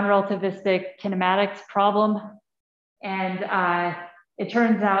do the non-relativistic kinematics problem. And it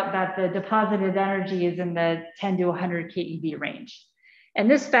turns out that the deposited energy is in the 10 to 100 keV range. And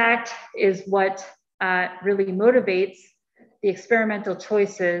this fact is what really motivates the experimental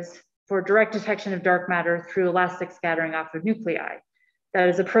choices for direct detection of dark matter through elastic scattering off of nuclei that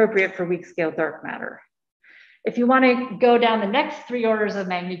is appropriate for weak scale dark matter. If you want to go down the next 3 orders of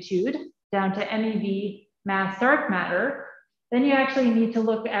magnitude, down to MeV mass dark matter, then you actually need to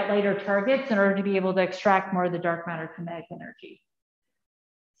look at later targets in order to be able to extract more of the dark matter kinetic energy.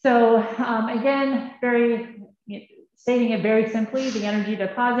 So again, stating it very simply, the energy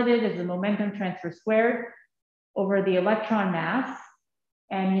deposited is the momentum transfer squared over the electron mass.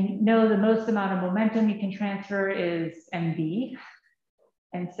 And you know the most amount of momentum you can transfer is mv.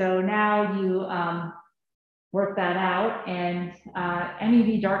 And so now you work that out, and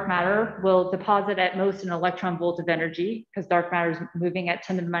MeV dark matter will deposit at most an electron volt of energy because dark matter is moving at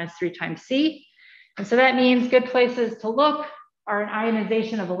 10 to the minus 3 times C. And so that means good places to look are an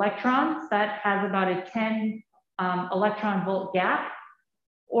ionization of electrons that has about a 10 electron volt gap,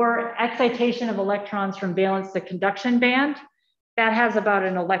 or excitation of electrons from valence to conduction band that has about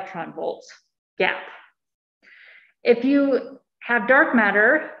an electron volt gap. If you have dark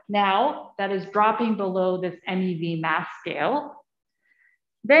matter now that is dropping below this MeV mass scale,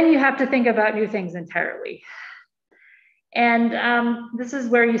 then you have to think about new things entirely. And this is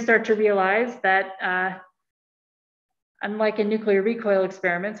where you start to realize that unlike in nuclear recoil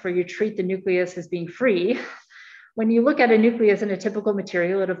experiments where you treat the nucleus as being free, when you look at a nucleus in a typical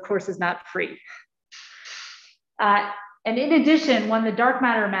material, it of course is not free. And in addition, when the dark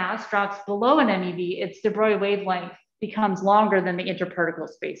matter mass drops below an MeV, its de Broglie wavelength becomes longer than the interparticle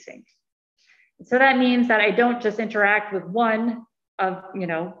spacing. So that means that I don't just interact with one of,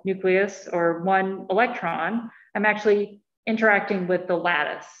 nucleus or one electron, I'm actually interacting with the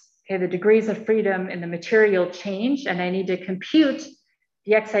lattice. Okay, the degrees of freedom in the material change, and I need to compute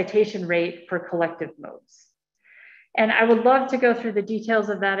the excitation rate for collective modes. And I would love to go through the details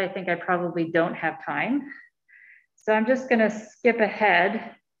of that. I think I probably don't have time. So I'm just gonna skip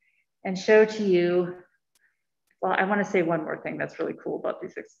ahead and show to you, well, I wanna say one more thing that's really cool about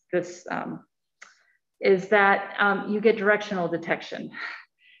this is that you get directional detection.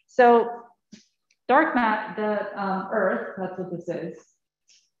 So dark matter, the Earth, that's what this is,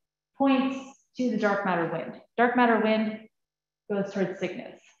 points to the dark matter wind. Dark matter wind goes towards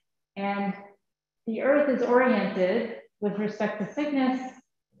Cygnus. And the Earth is oriented with respect to Cygnus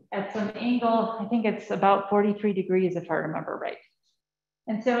at some angle, I think it's about 43 degrees if I remember right.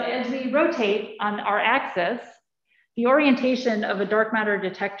 And so as we rotate on our axis, the orientation of a dark matter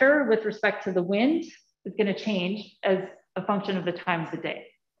detector with respect to the wind is going to change as a function of the time of the day.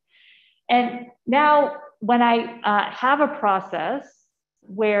 And now when I have a process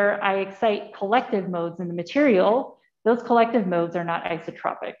where I excite collective modes in the material, those collective modes are not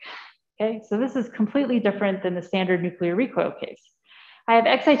isotropic. Okay, so this is completely different than the standard nuclear recoil case. I have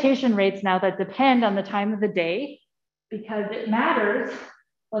excitation rates now that depend on the time of the day because it matters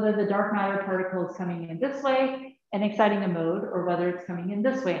whether the dark matter particle is coming in this way and exciting a mode, or whether it's coming in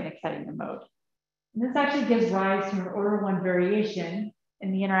this way and exciting a mode. And this actually gives rise to an order 1 variation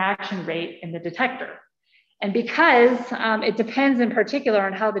in the interaction rate in the detector. And because it depends in particular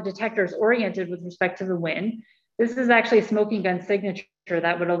on how the detector is oriented with respect to the wind, this is actually a smoking gun signature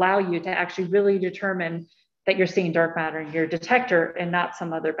that would allow you to actually really determine that you're seeing dark matter in your detector and not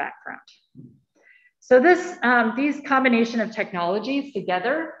some other background. So these combination of technologies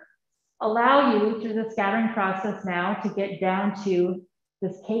together allow you through the scattering process now to get down to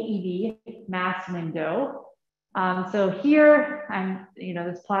this KeV mass window So here,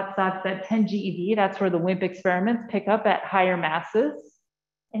 this plot stops at 10 GeV. That's where the WIMP experiments pick up at higher masses.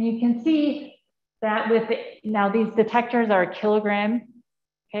 And you can see that now these detectors are a kilogram,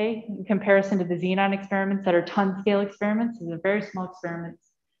 okay, in comparison to the xenon experiments that are ton scale experiments. These are very small experiments.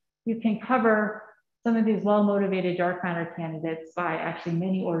 You can cover some of these well-motivated dark matter candidates by actually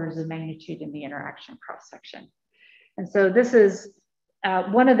many orders of magnitude in the interaction cross-section. And so this is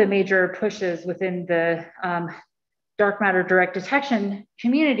one of the major pushes within the dark matter direct detection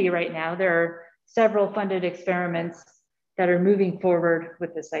community right now. There are several funded experiments that are moving forward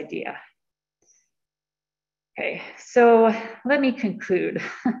with this idea. Okay, so let me conclude.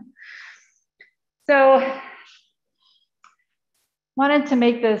 So wanted to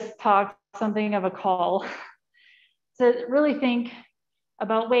make this talk something of a call to really think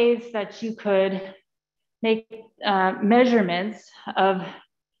about ways that you could make measurements of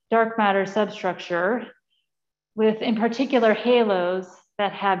dark matter substructure with, in particular, halos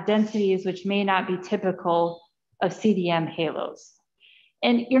that have densities which may not be typical of CDM halos.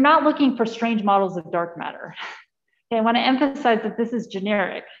 And you're not looking for strange models of dark matter. Okay, I want to emphasize that this is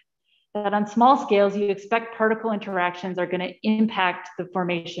generic, that on small scales, you expect particle interactions are going to impact the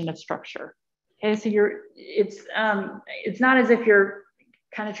formation of structure. Okay, so it's not as if you're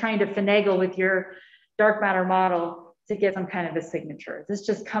kind of trying to finagle with your dark matter model to get some kind of a signature. This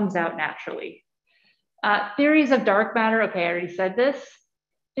just comes out naturally. Theories of dark matter, okay, I already said this.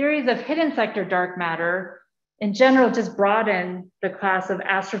 Theories of hidden sector dark matter in general just broaden the class of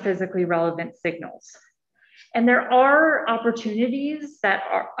astrophysically relevant signals. And there are opportunities that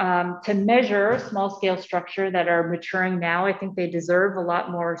are to measure small scale structure that are maturing now. I think they deserve a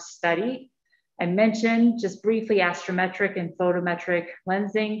lot more study. I mentioned just briefly astrometric and photometric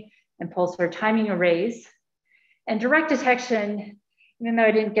lensing and pulsar timing arrays. And direct detection, even though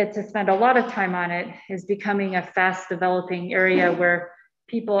I didn't get to spend a lot of time on it, is becoming a fast developing area where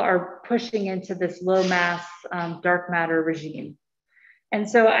people are pushing into this low mass dark matter regime. And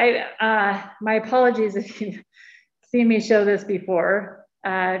so my apologies if you've seen me show this before,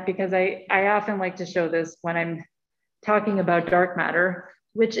 because I often like to show this when I'm talking about dark matter,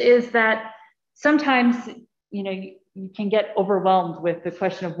 which is that sometimes, you can get overwhelmed with the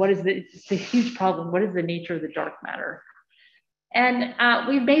question of it's a huge problem. What is the nature of the dark matter? And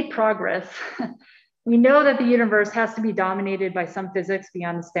we've made progress. We know that the universe has to be dominated by some physics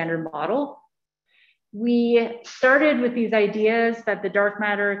beyond the standard model. We started with these ideas that the dark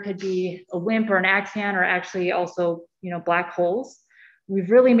matter could be a WIMP or an axion, or actually also, black holes.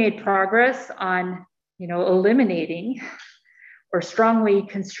 We've really made progress on, eliminating or strongly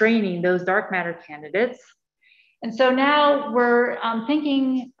constraining those dark matter candidates. And so now we're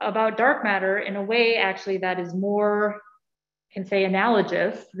thinking about dark matter in a way actually that is more, can say,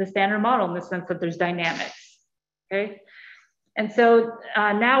 analogous to the standard model in the sense that there's dynamics, okay? And so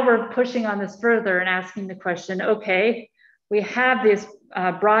now we're pushing on this further and asking the question, okay, we have this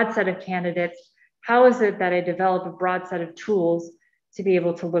broad set of candidates. How is it that I develop a broad set of tools to be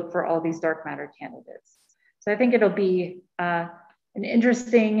able to look for all these dark matter candidates? So I think it'll be an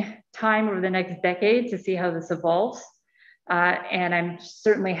interesting time over the next decade to see how this evolves. And I'm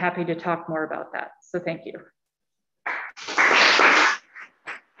certainly happy to talk more about that. So thank you.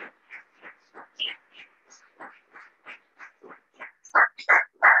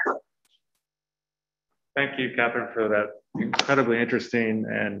 Thank you, Kathryn, for that incredibly interesting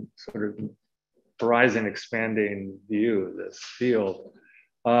and sort of horizon expanding view of this field.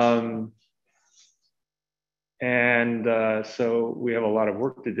 So we have a lot of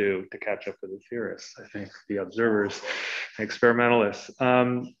work to do to catch up with the theorists, I think, the observers, experimentalists.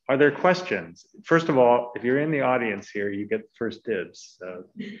 Are there questions? First of all, if you're in the audience here, you get first dibs. So.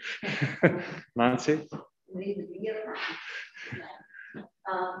 Nancy?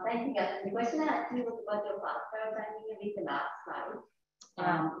 Thank you. The question I actually was about your pulsar timing array, the last slide,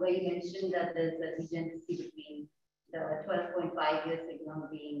 where you mentioned that there's a degeneracy between the 12.5 year signal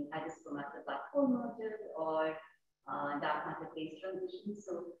being either supermassive black hole mergers or dark matter phase transitions.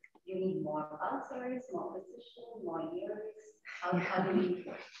 So you need more pulsars, more precision, more years. How do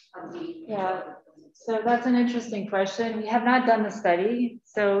we yeah. So that's an interesting question. We have not done the study.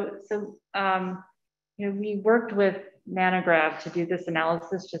 So we worked with Nanograv to do this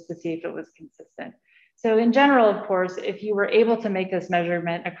analysis just to see if it was consistent. So in general, of course, if you were able to make this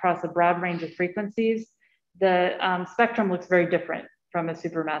measurement across a broad range of frequencies, the spectrum looks very different from a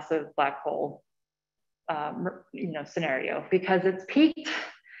supermassive black hole scenario, because it's peaked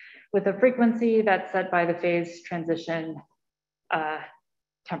with a frequency that's set by the phase transition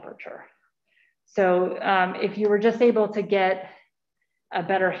temperature. So if you were just able to get a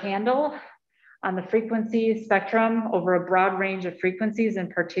better handle on the frequency spectrum over a broad range of frequencies in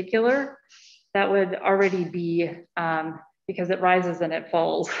particular, that would already be, because it rises and it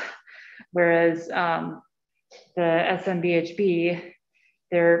falls. Whereas the SMBHB,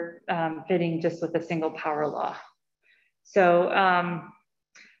 they're fitting just with a single power law. So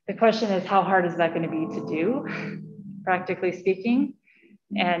the question is, how hard is that going to be to do, practically speaking?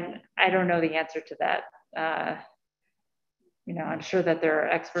 And I don't know the answer to that. You know, I'm sure that there are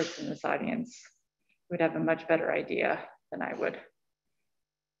experts in this audience who would have a much better idea than I would.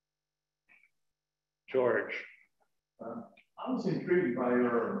 George. I was intrigued by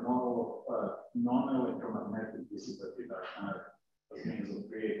your model of non-electromagnetic dissipative dark matter as means of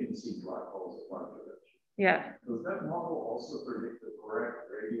creating seed black holes at one direction. Yeah. Does that model also predict the correct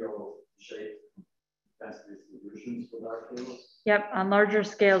radial shape density distributions for dark halos? Yep, on larger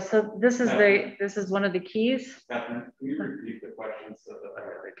scales. So this is one of the keys. Kathryn, can you repeat the question so that I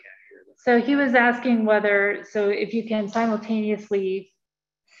really can't hear this? So he was asking whether, so if you can simultaneously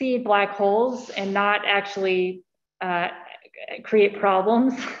see black holes and not actually create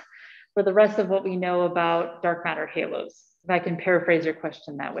problems for the rest of what we know about dark matter halos, if I can paraphrase your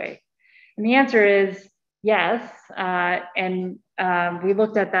question that way. And the answer is yes. And we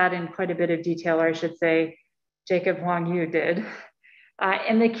looked at that in quite a bit of detail, or I should say, Jacob Huang Yu did.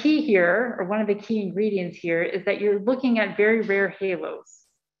 And the key here, or one of the key ingredients here, is that you're looking at very rare halos.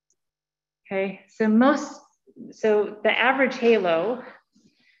 Okay, so the average halo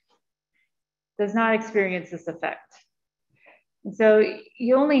does not experience this effect. And so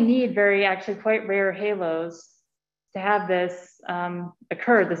you only need actually quite rare halos to have this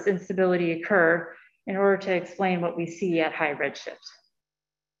occur, this instability occur, in order to explain what we see at high redshift.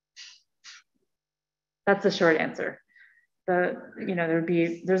 That's the short answer.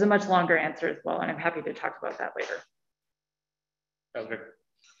 There's a much longer answer as well, and I'm happy to talk about that later. Okay.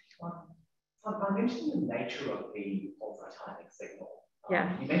 I mentioned the nature of the pulsar timing signal.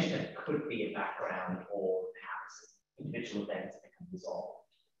 Yeah. You mentioned it could be a background or perhaps individual events that can resolve.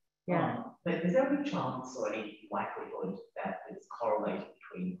 Yeah. But is there any chance or any likelihood that it's correlated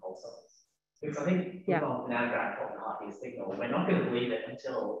between pulsars? Because I think an anagram from the half-year signal, we're not going to believe it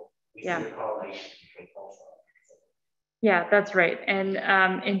until we see a correlation between pulsars. Yeah, that's right. And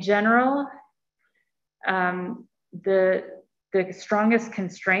in general, the strongest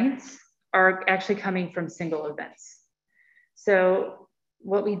constraints are actually coming from single events. So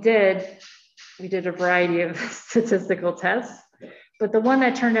what we did a variety of statistical tests, but the one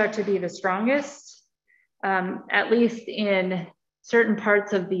that turned out to be the strongest, at least in certain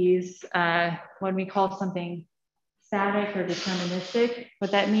parts of these, when we call something static or deterministic,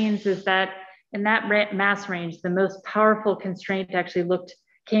 what that means is that in that mass range, the most powerful constraint actually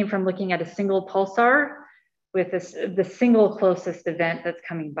came from looking at a single pulsar with the single closest event that's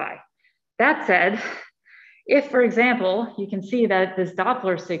coming by. That said, if, for example, you can see that this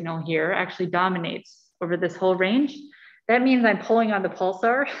Doppler signal here actually dominates over this whole range, that means I'm pulling on the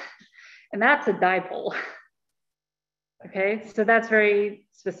pulsar, and that's a dipole. Okay, so that's very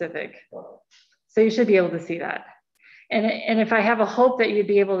specific. So you should be able to see that. And if I have a hope that you'd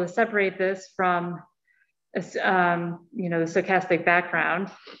be able to separate this from, the stochastic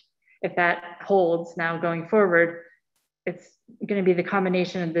background, if that holds now going forward, it's going to be the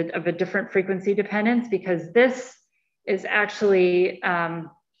combination of a different frequency dependence, because this is actually,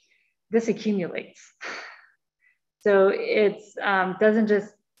 this accumulates. So it's doesn't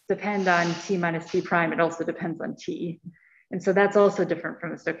just depend on T minus T prime, it also depends on T. And so that's also different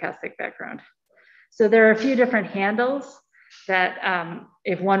from a stochastic background. So there are a few different handles that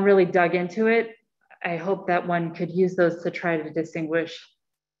if one really dug into it, I hope that one could use those to try to distinguish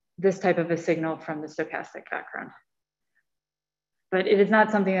this type of a signal from the stochastic background. But it is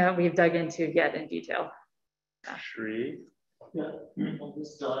not something that we've dug into yet in detail. Shri? Yeah, on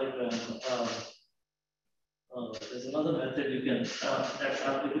this diagram, there's another method you can, that's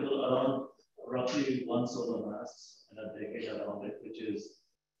applicable around roughly one solar mass and a decade around it, which is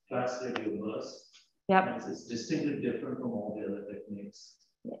fast radio burst. Yep. It's distinctly different from all the other techniques.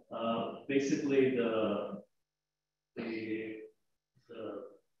 Basically,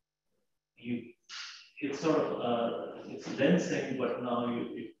 it's sort of it's lensing, but now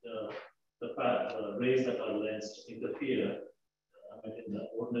the rays that are lensed interfere in the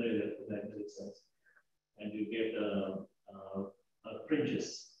ordinary electromagnetic sense, and you get fringes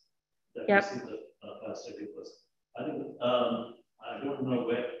that you see the fast radio burst. I think I don't know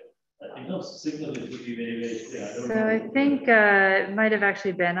where. In terms of signal, it would be very, very clear. I think it might have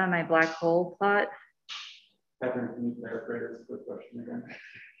actually been on my black hole plot. Kathryn, can you clarify this quick question again?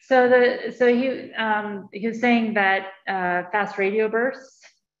 So he was saying that fast radio bursts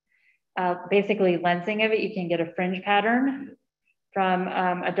basically lensing of it, you can get a fringe pattern from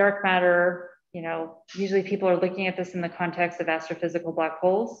a dark matter. You know, usually people are looking at this in the context of astrophysical black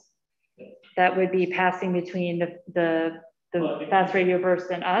holes that would be passing between the fast radio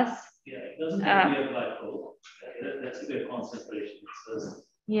burst and us. Yeah, it doesn't have to be a black hole. That's a good concentration.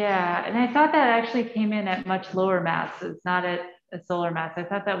 Yeah, and I thought that actually came in at much lower masses, not at a solar mass. I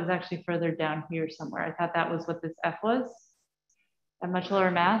thought that was actually further down here somewhere. I thought that was what this F was, a much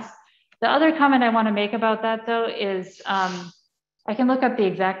lower mass. The other comment I want to make about that though is I can look up the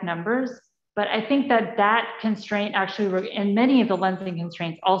exact numbers, but I think that that constraint actually, and many of the lensing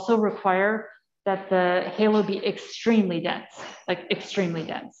constraints also require that the halo be extremely dense, like extremely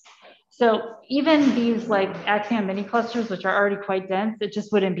dense. So even these like axion mini clusters, which are already quite dense, it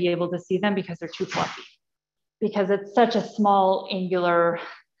just wouldn't be able to see them because they're too fluffy, because it's such a small angular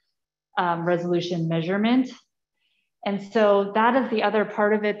resolution measurement. And so that is the other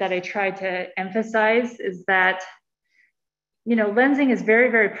part of it that I try to emphasize, is that, you know, lensing is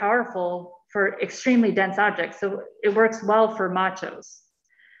very, very powerful for extremely dense objects. So it works well for machos,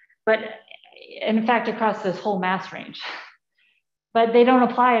 but in fact, across this whole mass range. But they don't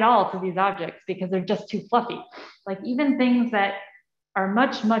apply at all to these objects because they're just too fluffy. Like even things that are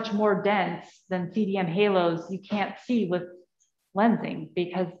much, much more dense than CDM halos, you can't see with lensing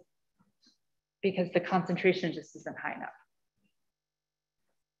because the concentration just isn't high enough.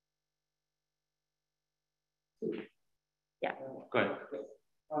 Yeah. Go ahead.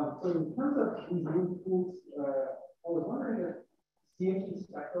 So in terms of these new tools, I was wondering if CFD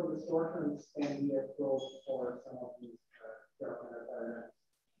spectral distortions can be a probe for some of these dark matter patterns.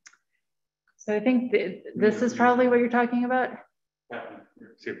 So I think this is probably what you're talking about.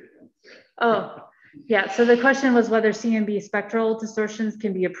 Oh, yeah. So the question was whether CMB spectral distortions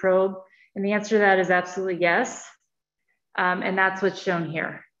can be a probe. And the answer to that is absolutely yes. And that's what's shown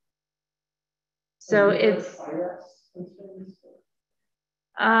here. So it's,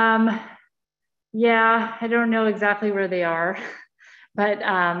 yeah, I don't know exactly where they are, but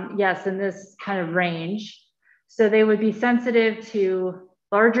yes, in this kind of range. So they would be sensitive to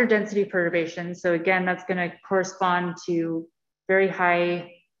larger density perturbations. So again, that's going to correspond to very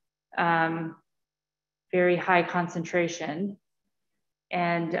high concentration.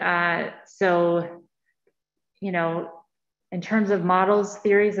 And so, you know, in terms of models,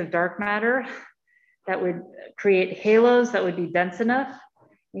 theories of dark matter that would create halos that would be dense enough.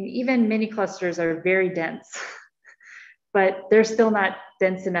 I mean, even mini clusters are very dense, but they're still not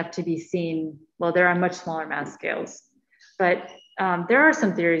dense enough to be seen. Well, they're on much smaller mass scales, but there are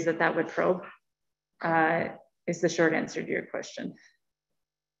some theories that that would probe, is the short answer to your question.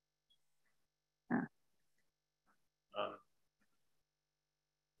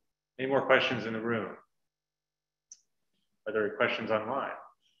 Any more questions in the room? Are there questions online?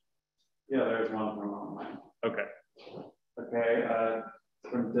 Yeah, there's one from online. Okay. Okay,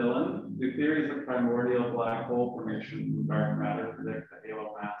 from Dylan. Do theories of primordial black hole formation from dark matter predict the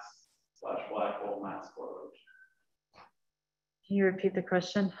halo mass / black hole mass correlation? Can you repeat the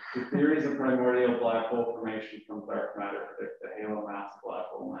question? The theories of primordial black hole formation from dark matter predict the halo mass / black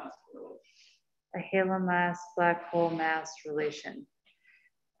hole mass correlation. A halo mass black hole mass relation.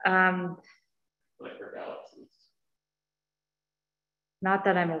 Like for galaxies. Not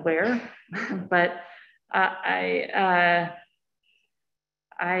that I'm aware, but I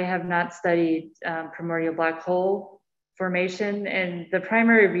have not studied primordial black hole formation. And the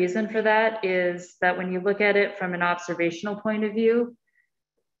primary reason for that is that when you look at it from an observational point of view,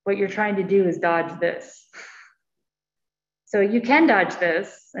 what you're trying to do is dodge this. So you can dodge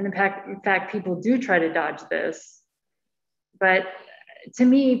this. And in fact, people do try to dodge this. But to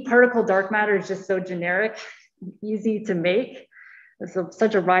me, particle dark matter is just so generic, easy to make. There's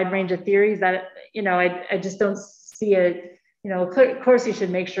such a wide range of theories that, you know, I just don't see it. You know, of course you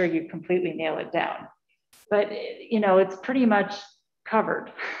should make sure you completely nail it down, but you know, it's pretty much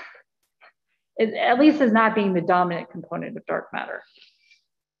covered. It at least is not being the dominant component of dark matter.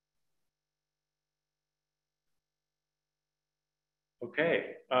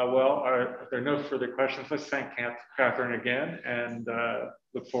 Okay, well, if there are no further questions, let's thank Kathryn again and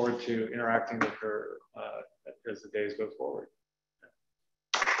look forward to interacting with her as the days go forward.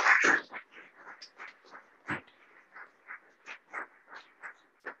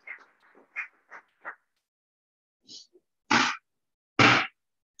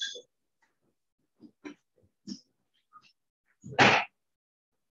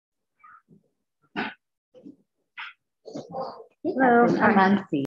 Hello, I'm Nancy.